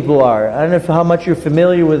all the people are. I don't know how much you're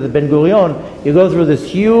familiar with the Ben Gurion. You go through this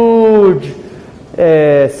huge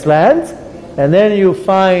slant, and then you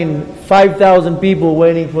find 5,000 people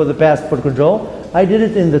waiting for the passport control. I did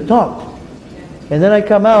it in the top. And then I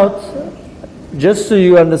come out, just so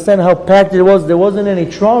you understand how packed it was, there wasn't any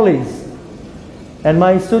trolleys. And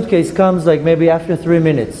my suitcase comes like maybe after 3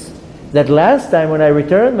 minutes. That last time when I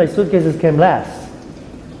returned, my suitcases came last.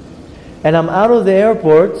 And I'm out of the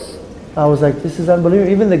airport, I was like, this is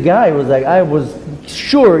unbelievable. Even the guy was like, I was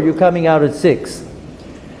sure you're coming out at 6.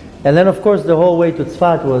 And then of course the whole way to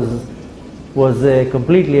Tzfat was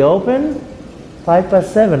completely open.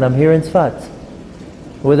 7:05, I'm here in Tzfat.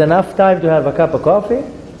 With enough time to have a cup of coffee,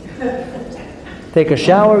 take a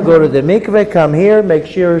shower, go to the mikveh, come here, make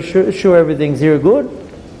sure everything's here good.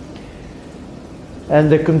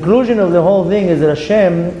 And the conclusion of the whole thing is that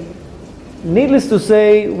Hashem, needless to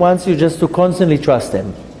say, wants you just to constantly trust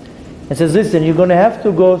Him. And says, listen, you're going to have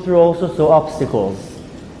to go through all sorts of obstacles.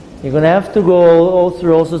 You're going to have to go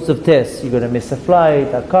through all sorts of tests. You're going to miss a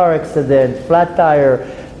flight, a car accident, flat tire,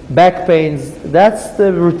 back pains. That's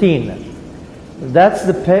the routine. That's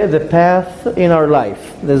the path in our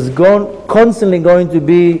life. There's constantly going to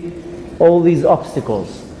be all these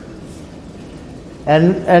obstacles.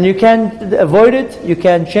 And you can't avoid it, you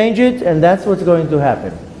can't change it, and that's what's going to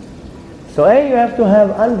happen. So you have to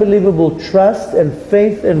have unbelievable trust and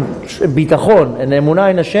faith and bitachon and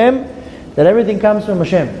emunah in Hashem, that everything comes from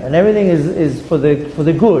Hashem, and everything is for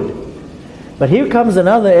the good. But here comes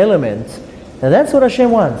another element, and that's what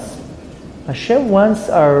Hashem wants. Hashem wants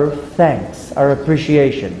our thanks, our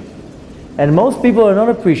appreciation. And most people are not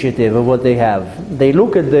appreciative of what they have. They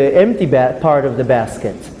look at the empty part of the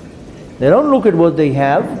basket. They don't look at what they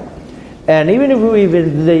have. And even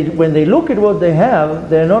when they look at what they have,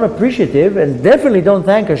 they're not appreciative and definitely don't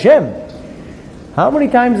thank Hashem. How many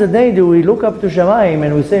times a day do we look up to Shamayim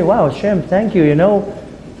and we say, wow, Hashem, thank you,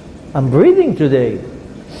 I'm breathing today.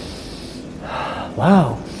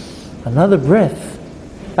 Wow, another breath.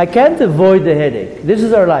 I can't avoid the headache. This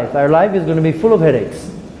is our life. Our life is going to be full of headaches,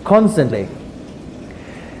 constantly.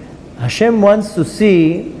 Hashem wants to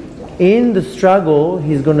see in the struggle,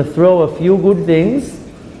 He's going to throw a few good things,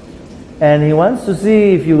 and He wants to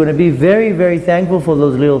see if you're going to be very, very thankful for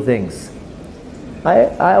those little things.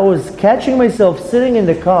 I was catching myself sitting in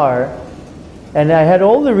the car, and I had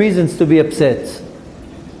all the reasons to be upset.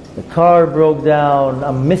 The car broke down,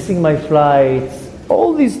 I'm missing my flights,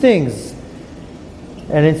 all these things.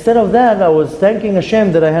 And instead of that, I was thanking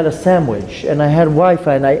Hashem that I had a sandwich and I had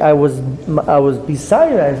Wi-Fi, and I was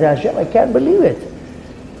beside her. I said, Hashem, I can't believe it.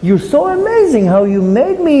 You're so amazing how you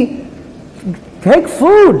made me take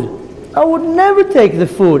food. I would never take the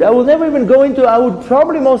food. I would never even go into, I would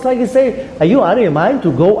probably most likely say, are you out of your mind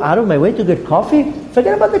to go out of my way to get coffee?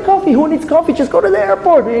 Forget about the coffee. Who needs coffee? Just go to the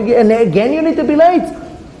airport. And again, you need to be late.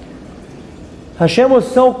 Hashem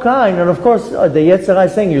was so kind. And of course, the Yetzer Hara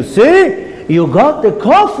is saying, you see, you got the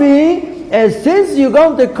coffee. And since you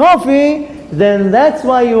got the coffee, then that's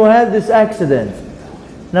why you had this accident.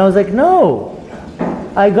 And I was like, no.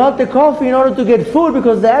 I got the coffee in order to get food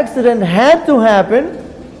because the accident had to happen.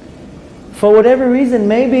 For whatever reason,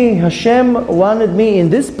 maybe Hashem wanted me in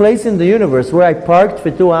this place in the universe where I parked for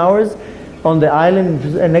 2 hours on the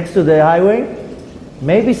island next to the highway.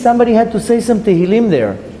 Maybe somebody had to say some Tehillim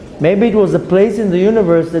there. Maybe it was a place in the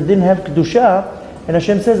universe that didn't have Kedusha, and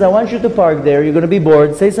Hashem says, I want you to park there, you're going to be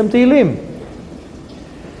bored, say some Tehillim.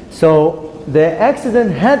 So the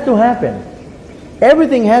accident had to happen.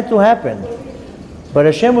 Everything had to happen. But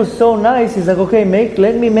Hashem was so nice, He's like, okay,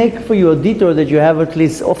 let me make for you a detour that you have at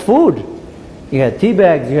least food. You had tea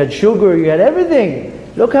bags, you had sugar, you had everything.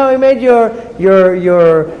 Look how He made your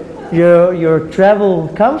travel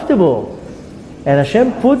comfortable. And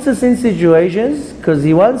Hashem puts us in situations because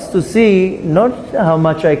He wants to see not how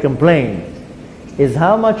much I complain, is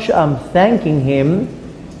how much I'm thanking Him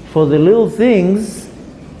for the little things.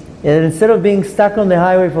 And instead of being stuck on the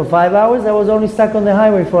highway for 5 hours, I was only stuck on the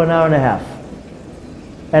highway for an hour and a half.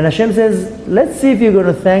 And Hashem says, let's see if you're going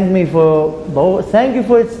to thank me thank you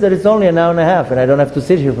for it that it's only an hour and a half and I don't have to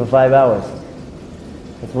sit here for 5 hours.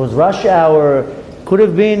 It was rush hour, could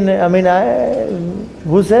have been,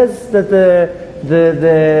 who says that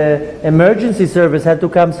the emergency service had to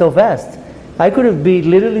come so fast? I could have been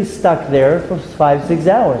literally stuck there for 5-6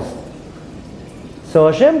 hours. So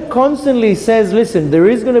Hashem constantly says, listen, there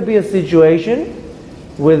is going to be a situation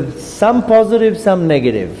with some positive, some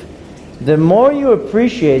negative. The more you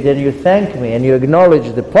appreciate and you thank me and you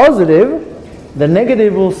acknowledge the positive, the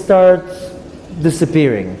negative will start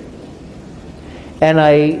disappearing. And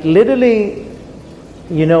I literally,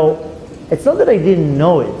 it's not that I didn't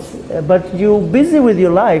know it, but you're busy with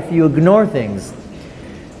your life, you ignore things.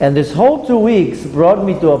 And this whole 2 weeks brought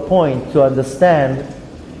me to a point to understand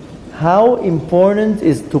how important it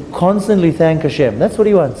is to constantly thank Hashem. That's what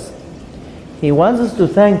He wants. He wants us to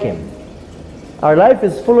thank Him. Our life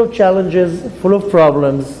is full of challenges, full of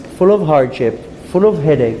problems, full of hardship, full of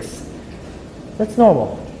headaches. That's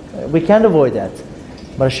normal. We can't avoid that.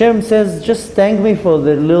 But Hashem says, just thank me for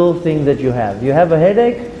the little thing that you have. You have a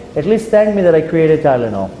headache, at least thank me that I created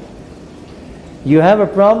Tylenol. You have a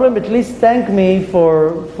problem, at least thank me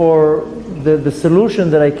for the solution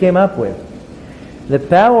that I came up with. The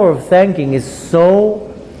power of thanking is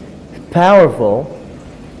so powerful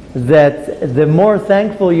that the more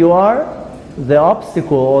thankful you are, the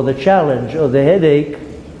obstacle or the challenge or the headache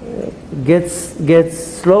gets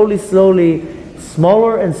slowly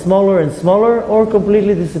smaller and smaller and smaller, or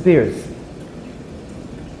completely disappears.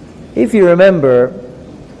 If you remember,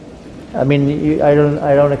 I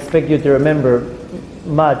don't expect you to remember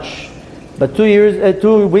much, but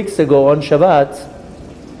 2 weeks ago on Shabbat,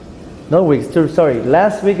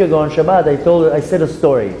 last week ago on Shabbat, I said a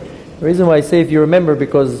story. The reason why I say if you remember,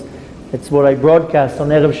 because it's what I broadcast on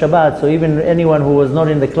Erev Shabbat, so even anyone who was not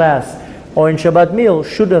in the class or in Shabbat meal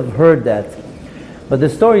should have heard that. But the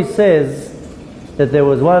story says that there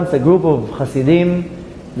was once a group of Hasidim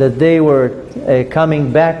that they were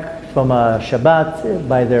coming back from a Shabbat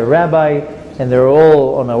by their rabbi, and they're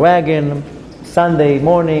all on a wagon. Sunday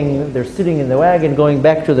morning, they're sitting in the wagon going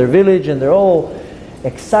back to their village, and they're all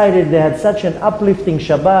excited. They had such an uplifting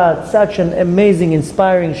Shabbat, such an amazing,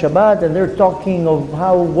 inspiring Shabbat, and they're talking of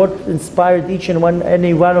what inspired each and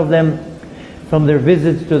any one of them from their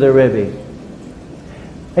visits to the Rebbe.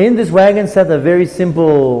 In this wagon sat a very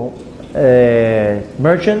simple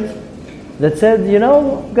merchant that said,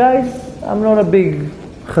 guys, I'm not a big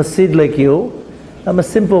Chassid like you. I'm a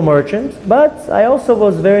simple merchant, but I also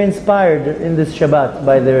was very inspired in this Shabbat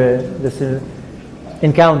by this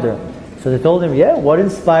encounter. So they told him, what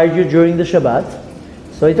inspired you during the Shabbat?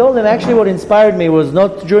 So he told them, actually what inspired me was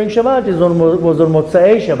not during Shabbat, it was on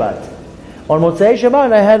Motzei Shabbat. On Motzei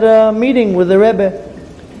Shabbat I had a meeting with the Rebbe.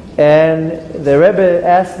 And the Rebbe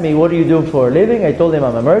asked me, what do you do for a living? I told him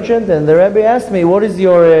I'm a merchant. And the Rebbe asked me, what is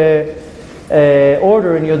your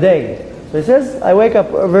order in your day? So he says, I wake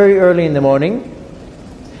up very early in the morning.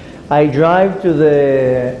 I drive to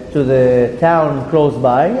the town close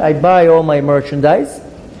by. I buy all my merchandise.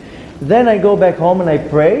 Then I go back home and I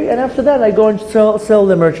pray, and after that I go and sell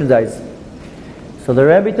the merchandise. So the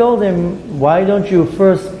Rabbi told him, why don't you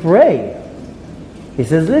first pray? He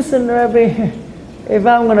says, listen, Rabbi, if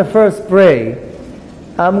I'm going to first pray,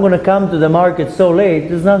 I'm going to come to the market so late,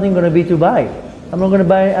 there's nothing going to be to buy. I'm not going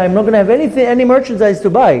to have any merchandise to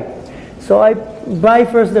buy. So I buy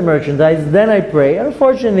first the merchandise, then I pray.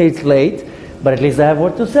 Unfortunately, it's late, but at least I have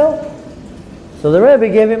what to sell. So the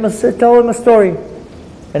Rebbe told him a story.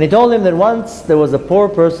 And he told him that once there was a poor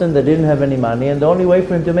person that didn't have any money, and the only way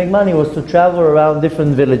for him to make money was to travel around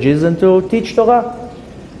different villages and to teach Torah.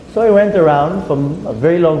 So he went around for a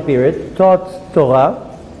very long period, taught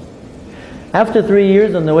Torah. After 3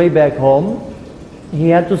 years on the way back home, he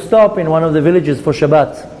had to stop in one of the villages for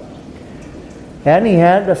Shabbat. And he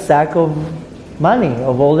had a sack of money,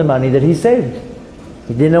 of all the money that he saved.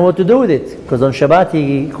 He didn't know what to do with it, because on Shabbat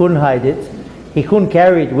he couldn't hide it. He couldn't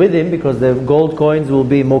carry it with him because the gold coins will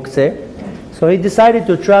be muktzeh. So he decided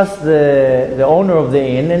to trust the owner of the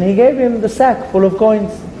inn, and he gave him the sack full of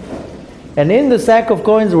coins. And in the sack of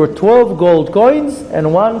coins were 12 gold coins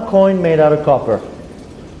and 1 coin made out of copper.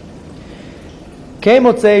 Came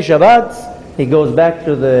Motzei Shabbat, he goes back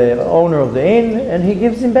to the owner of the inn and he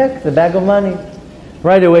gives him back the bag of money.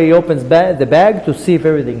 Right away he opens the bag to see if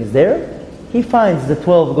everything is there. He finds the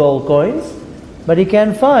 12 gold coins, but he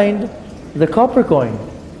can't find the copper coin.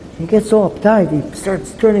 He gets so uptight, he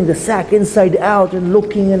starts turning the sack inside out and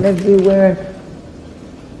looking and everywhere.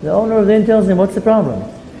 The owner of the inn tells him, what's the problem?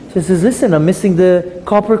 He says, listen, I'm missing the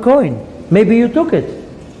copper coin. Maybe you took it.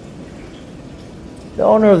 The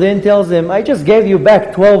owner of the inn tells him, I just gave you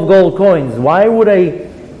back 12 gold coins. Why would I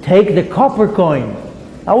take the copper coin?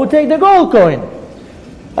 I would take the gold coin.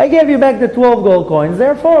 I gave you back the 12 gold coins,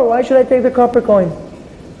 therefore, why should I take the copper coin?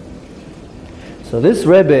 So this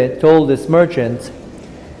Rebbe told this merchant,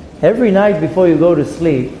 every night before you go to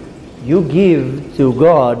sleep, you give to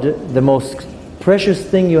God the most precious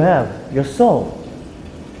thing you have, your soul.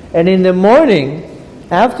 And in the morning,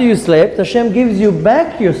 after you slept, Hashem gives you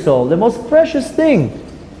back your soul, the most precious thing.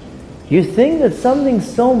 You think that something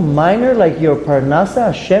so minor like your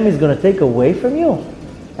parnasa, Hashem is going to take away from you?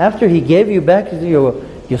 After He gave you back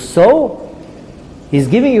your soul, He's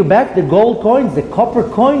giving you back the gold coins, the copper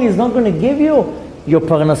coin He's not going to give you. Your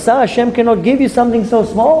parnasa, Hashem cannot give you something so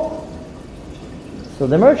small. So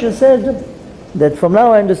the merchant said that from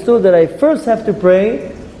now I understood that I first have to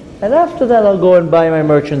pray, and after that I'll go and buy my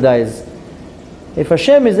merchandise. If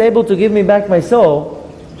Hashem is able to give me back my soul,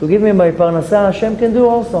 to give me my parnasa, Hashem can do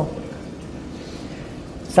also.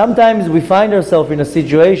 Sometimes we find ourselves in a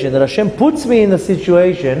situation that Hashem puts me in a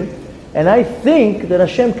situation, and I think that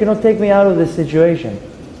Hashem cannot take me out of this situation.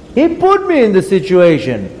 He put me in the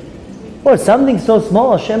situation. Well, something so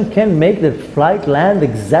small, Hashem can make the flight land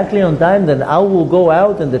exactly on time, then I will go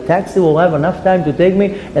out and the taxi will have enough time to take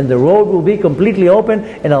me and the road will be completely open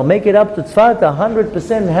and I'll make it up to Tzfat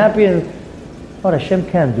 100% happy. And what,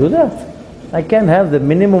 Hashem can't do that? I can't have the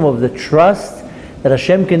minimum of the trust that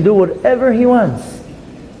Hashem can do whatever He wants.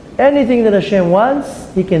 Anything that Hashem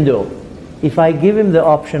wants, He can do, if I give Him the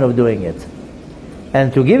option of doing it.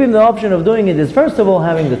 And to give Him the option of doing it is first of all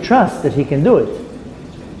having the trust that He can do it,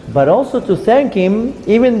 but also to thank Him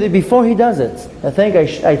even before He does it.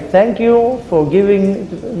 I thank you for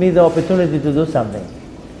giving me the opportunity to do something.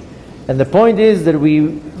 And the point is that we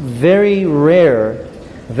very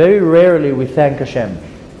rarely we thank Hashem.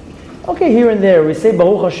 Okay, here and there we say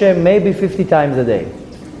Baruch Hashem maybe 50 times a day,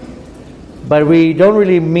 but we don't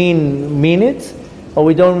really mean it, or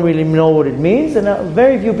we don't really know what it means. And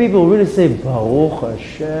very few people really say Baruch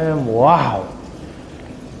Hashem. Wow!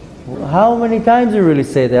 How many times do you really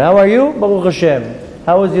say that? How are you? Baruch Hashem.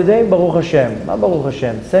 How was your day? Baruch Hashem. Baruch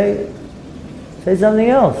Hashem. Say something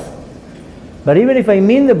else. But even if I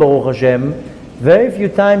mean the Baruch Hashem, very few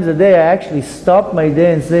times a day I actually stop my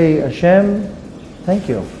day and say, Hashem, thank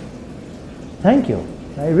you. Thank you.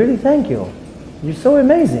 I really thank you. You're so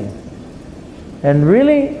amazing. And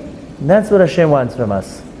really, that's what Hashem wants from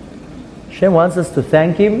us. Hashem wants us to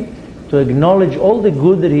thank Him, to acknowledge all the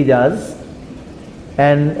good that He does,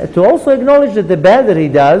 and to also acknowledge that the bad that He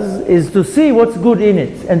does is to see what's good in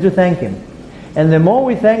it and to thank Him. And the more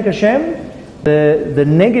we thank Hashem, the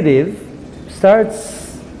negative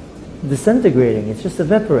starts disintegrating. It just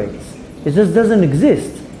evaporates. It just doesn't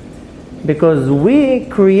exist. Because we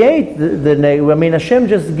create the negative. I mean, Hashem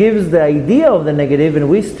just gives the idea of the negative and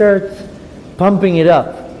we start pumping it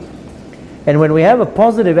up. And when we have a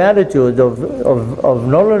positive attitude of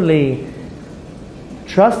not only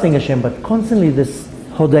trusting Hashem, but constantly this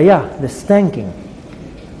hodaya, this thanking.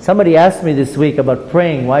 Somebody asked me this week about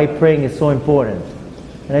praying, why praying is so important.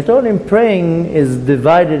 And I told him praying is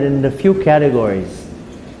divided in a few categories.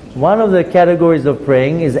 One of the categories of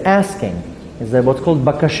praying is asking. Is what's called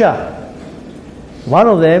bakasha. One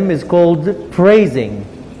of them is called praising,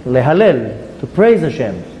 lehalel, to praise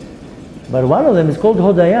Hashem. But one of them is called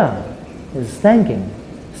hodaya, is thanking.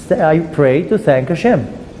 It's I pray to thank Hashem.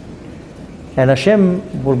 And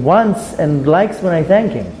Hashem wants and likes when I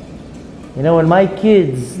thank Him. You know, when my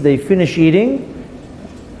kids, they finish eating,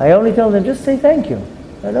 I only tell them, just say thank you.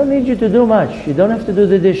 I don't need you to do much. You don't have to do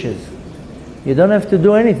the dishes. You don't have to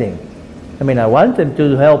do anything. I mean, I want them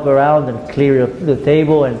to help around and clear the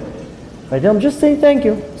table, and I tell them, just say thank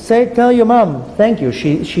you. Tell your mom, thank you.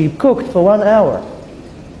 She cooked for 1 hour.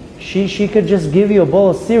 She could just give you a bowl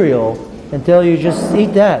of cereal and tell you, just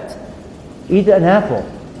eat that. Eat an apple.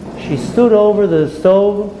 She stood over the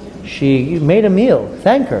stove. She made a meal.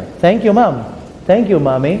 Thank her. Thank you, mom. Thank you,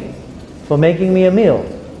 mommy, for making me a meal.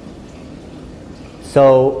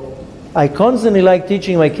 So I constantly like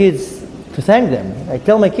teaching my kids to thank them. I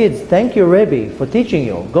tell my kids, thank you, Rebbe, for teaching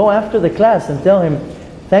you. Go after the class and tell him,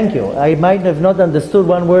 thank you. I might have not understood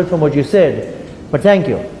one word from what you said, but thank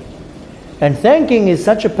you. And thanking is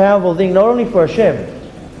such a powerful thing, not only for Hashem,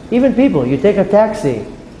 even people. You take a taxi,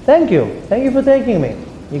 thank you. Thank you for taking me.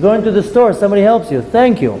 You go into the store, somebody helps you,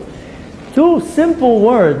 thank you. 2 simple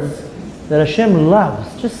words that Hashem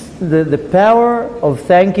loves. Just the power of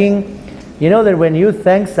thanking. You know that when you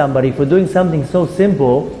thank somebody for doing something so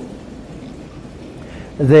simple,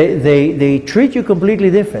 they treat you completely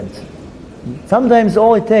different. Sometimes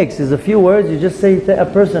all it takes is a few words. You just say to a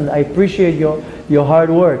person, I appreciate your hard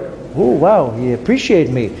work. Oh, wow, he appreciates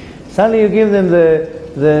me. Suddenly you give them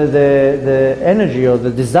the energy or the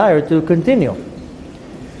desire to continue.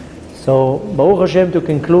 So, Baruch Hashem, to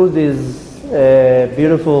conclude this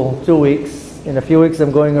beautiful 2 weeks. In a few weeks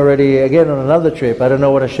I'm going already again on another trip. I don't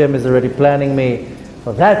know what Hashem is already planning me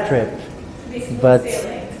for that trip. But,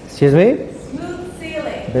 excuse me?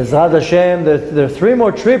 Bezrat Hashem, there are 3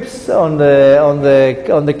 more trips on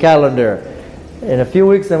the calendar. In a few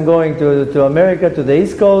weeks I'm going to America, to the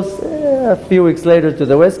East Coast, a few weeks later to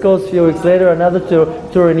the West Coast, a few weeks later another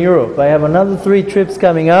tour in Europe. I have another 3 trips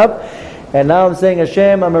coming up, and now I'm saying,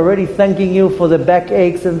 Hashem, I'm already thanking you for the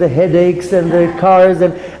backaches and the headaches and the cars,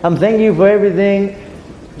 and I'm thanking you for everything.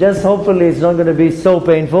 Just hopefully it's not going to be so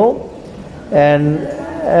painful.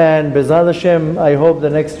 And Bezrat Hashem, I hope the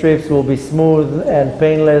next trips will be smooth and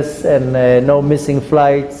painless, and no missing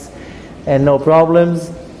flights and no problems.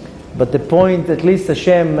 But the point, at least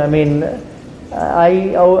Hashem, I mean,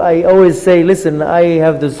 I always say, listen, I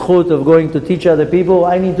have the zchut of going to teach other people.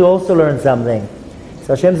 I need to also learn something.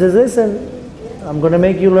 So Hashem says, listen, I'm going to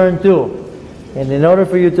make you learn too. And in order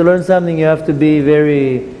for you to learn something, you have to be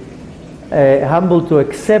very humble to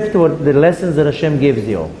accept what the lessons that Hashem gives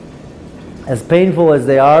you. As painful as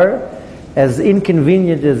they are, as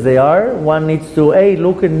inconvenient as they are, one needs to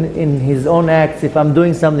look in his own acts if I'm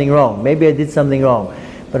doing something wrong. Maybe I did something wrong.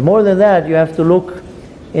 But more than that, you have to look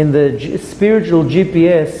in the spiritual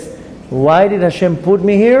GPS. Why did Hashem put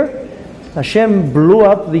me here? Hashem blew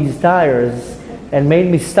up these tires and made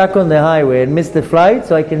me stuck on the highway and missed the flight,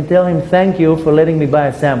 so I can tell Him thank you for letting me buy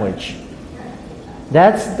a sandwich.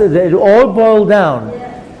 That's it all boiled down.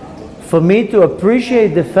 For me to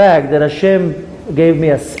appreciate the fact that Hashem gave me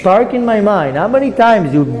a spark in my mind. How many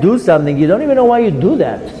times you do something, you don't even know why you do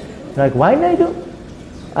that. Like, why did I do?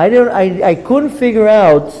 I couldn't figure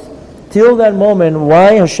out till that moment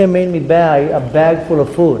why Hashem made me buy a bag full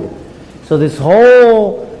of food. So this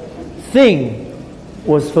whole thing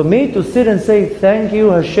was for me to sit and say, thank you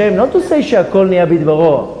Hashem, not to say She'akol Niya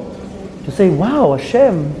Bidbaro, to say, wow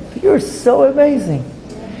Hashem, you're so amazing.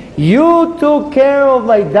 You took care of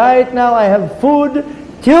my diet now, I have food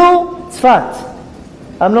till Tzfat.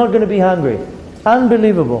 I'm not going to be hungry.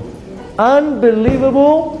 Unbelievable.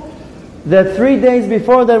 Unbelievable that 3 days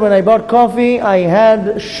before that when I bought coffee, I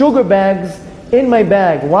had sugar bags in my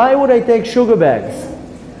bag. Why would I take sugar bags?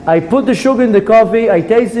 I put the sugar in the coffee, I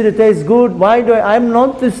taste it, it tastes good. Why do I'm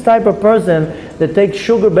not this type of person that takes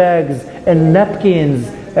sugar bags and napkins.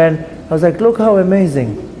 And I was like, look how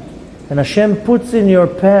amazing. And Hashem puts in your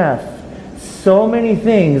path so many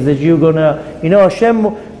things that you're gonna, you know,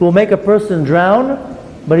 Hashem will make a person drown,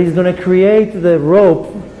 but He's gonna create the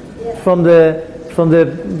rope from the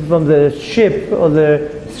ship or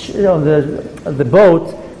the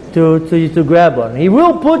boat to grab on. He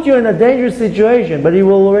will put you in a dangerous situation, but He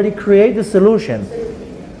will already create the solution.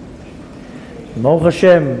 Baruch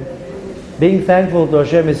Hashem, being thankful to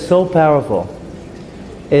Hashem is so powerful.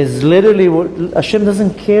 Is literally what Hashem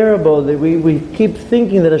doesn't care about. That we keep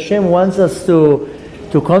thinking that Hashem wants us to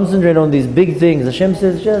concentrate on these big things. Hashem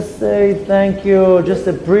says, just say thank you, just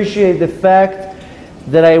appreciate the fact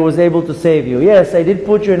that I was able to save you. Yes, I did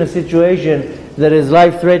put you in a situation that is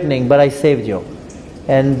life-threatening, but I saved you.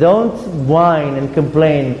 And don't whine and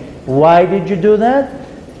complain. Why did you do that?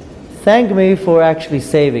 Thank me for actually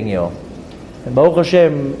saving you. And Baruch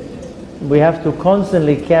Hashem, we have to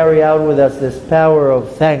constantly carry out with us this power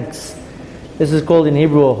of thanks. This is called in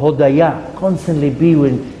Hebrew hodaya. Constantly be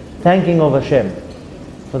with thanking of Hashem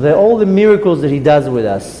for all the miracles that He does with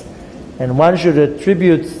us. And one should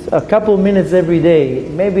attribute a couple minutes every day,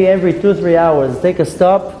 maybe every 2-3 hours, take a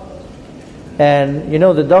stop. And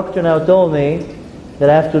the doctor now told me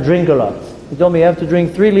that I have to drink a lot. He told me you have to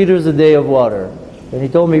drink 3 liters a day of water. And he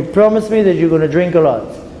told me, promise me that you're going to drink a lot.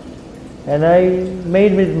 And I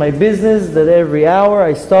made it my business that every hour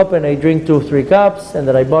I stop and I drink 2-3 cups, and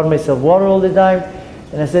that I bought myself water all the time.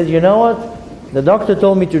 And I said, you know what? The doctor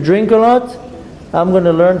told me to drink a lot. I'm going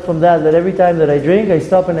to learn from that every time that I drink, I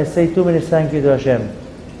stop and I say 2 minutes thank you to Hashem.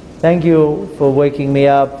 Thank you for waking me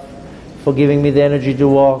up, for giving me the energy to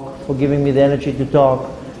walk, for giving me the energy to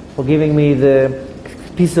talk, for giving me the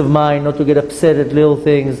peace of mind not to get upset at little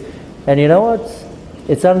things. And you know what?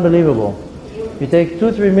 It's unbelievable. You take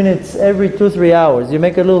 2-3 minutes every 2-3 hours, you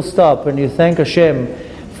make a little stop and you thank Hashem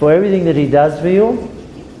for everything that He does for you.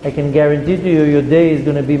 I can guarantee to you your day is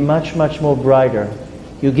going to be much, much more brighter.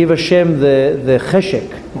 You give Hashem the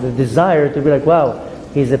cheshek, the desire to be like, wow,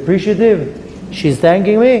 He's appreciative, she's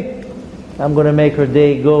thanking me, I'm going to make her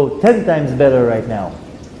day go 10 times better right now.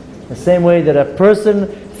 The same way that a person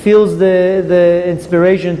feels the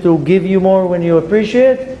inspiration to give you more when you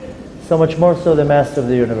appreciate, so much more so the Master of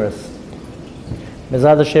the universe.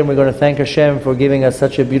 Bezrat Hashem, we're going to thank Hashem for giving us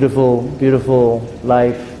such a beautiful, beautiful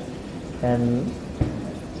life. And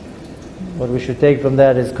what we should take from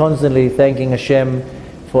that is constantly thanking Hashem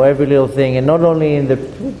for every little thing, and not only in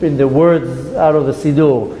the words out of the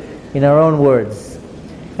Siddur, in our own words.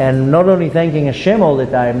 And not only thanking Hashem all the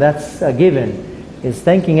time, that's a given, is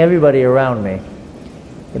thanking everybody around me.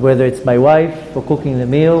 Whether it's my wife for cooking the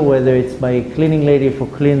meal, whether it's my cleaning lady for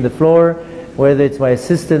cleaning the floor, whether it's my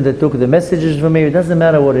assistant that took the messages for me, it doesn't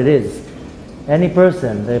matter what it is. Any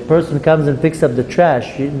person, the person comes and picks up the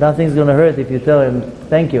trash, nothing's going to hurt if you tell him,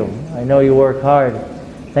 thank you, I know you work hard,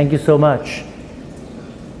 thank you so much.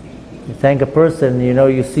 You thank a person,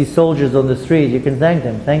 you see soldiers on the street, you can thank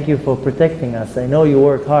them, thank you for protecting us, I know you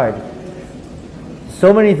work hard.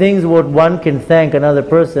 So many things what one can thank another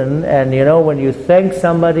person, and when you thank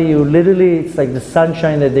somebody, you literally, it's like the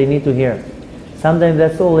sunshine that they need to hear. Sometimes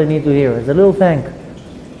that's all they need to hear, it's a little thank.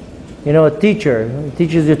 A teacher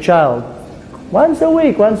teaches your child, once a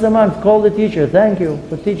week, once a month, call the teacher, thank you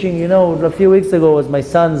for teaching. A few weeks ago was my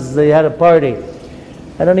son's, they had a party.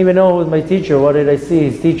 I don't even know who was my teacher. What did I see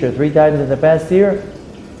his teacher 3 times in the past year?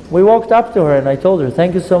 We walked up to her and I told her,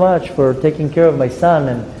 thank you so much for taking care of my son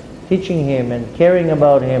and teaching him and caring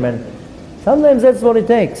about him. And sometimes that's what it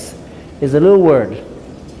takes, is a little word.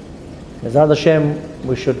 Bezrat Hashem,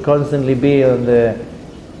 we should constantly be on the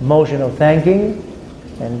motion of thanking,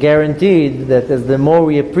 and guaranteed that as the more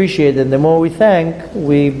we appreciate and the more we thank,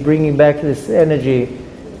 we bring back this energy,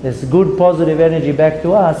 this good positive energy back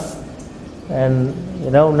to us.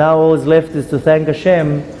 And now all is left is to thank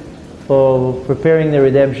Hashem for preparing the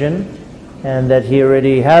redemption, and that He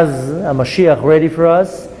already has a Mashiach ready for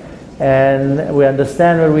us. And we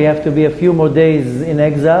understand that we have to be a few more days in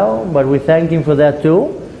exile, but we thank Him for that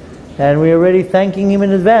too. And we're already thanking Him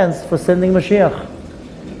in advance for sending Mashiach.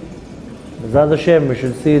 Bezrat Hashem, we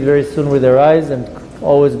should see it very soon with our eyes and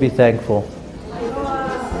always be thankful.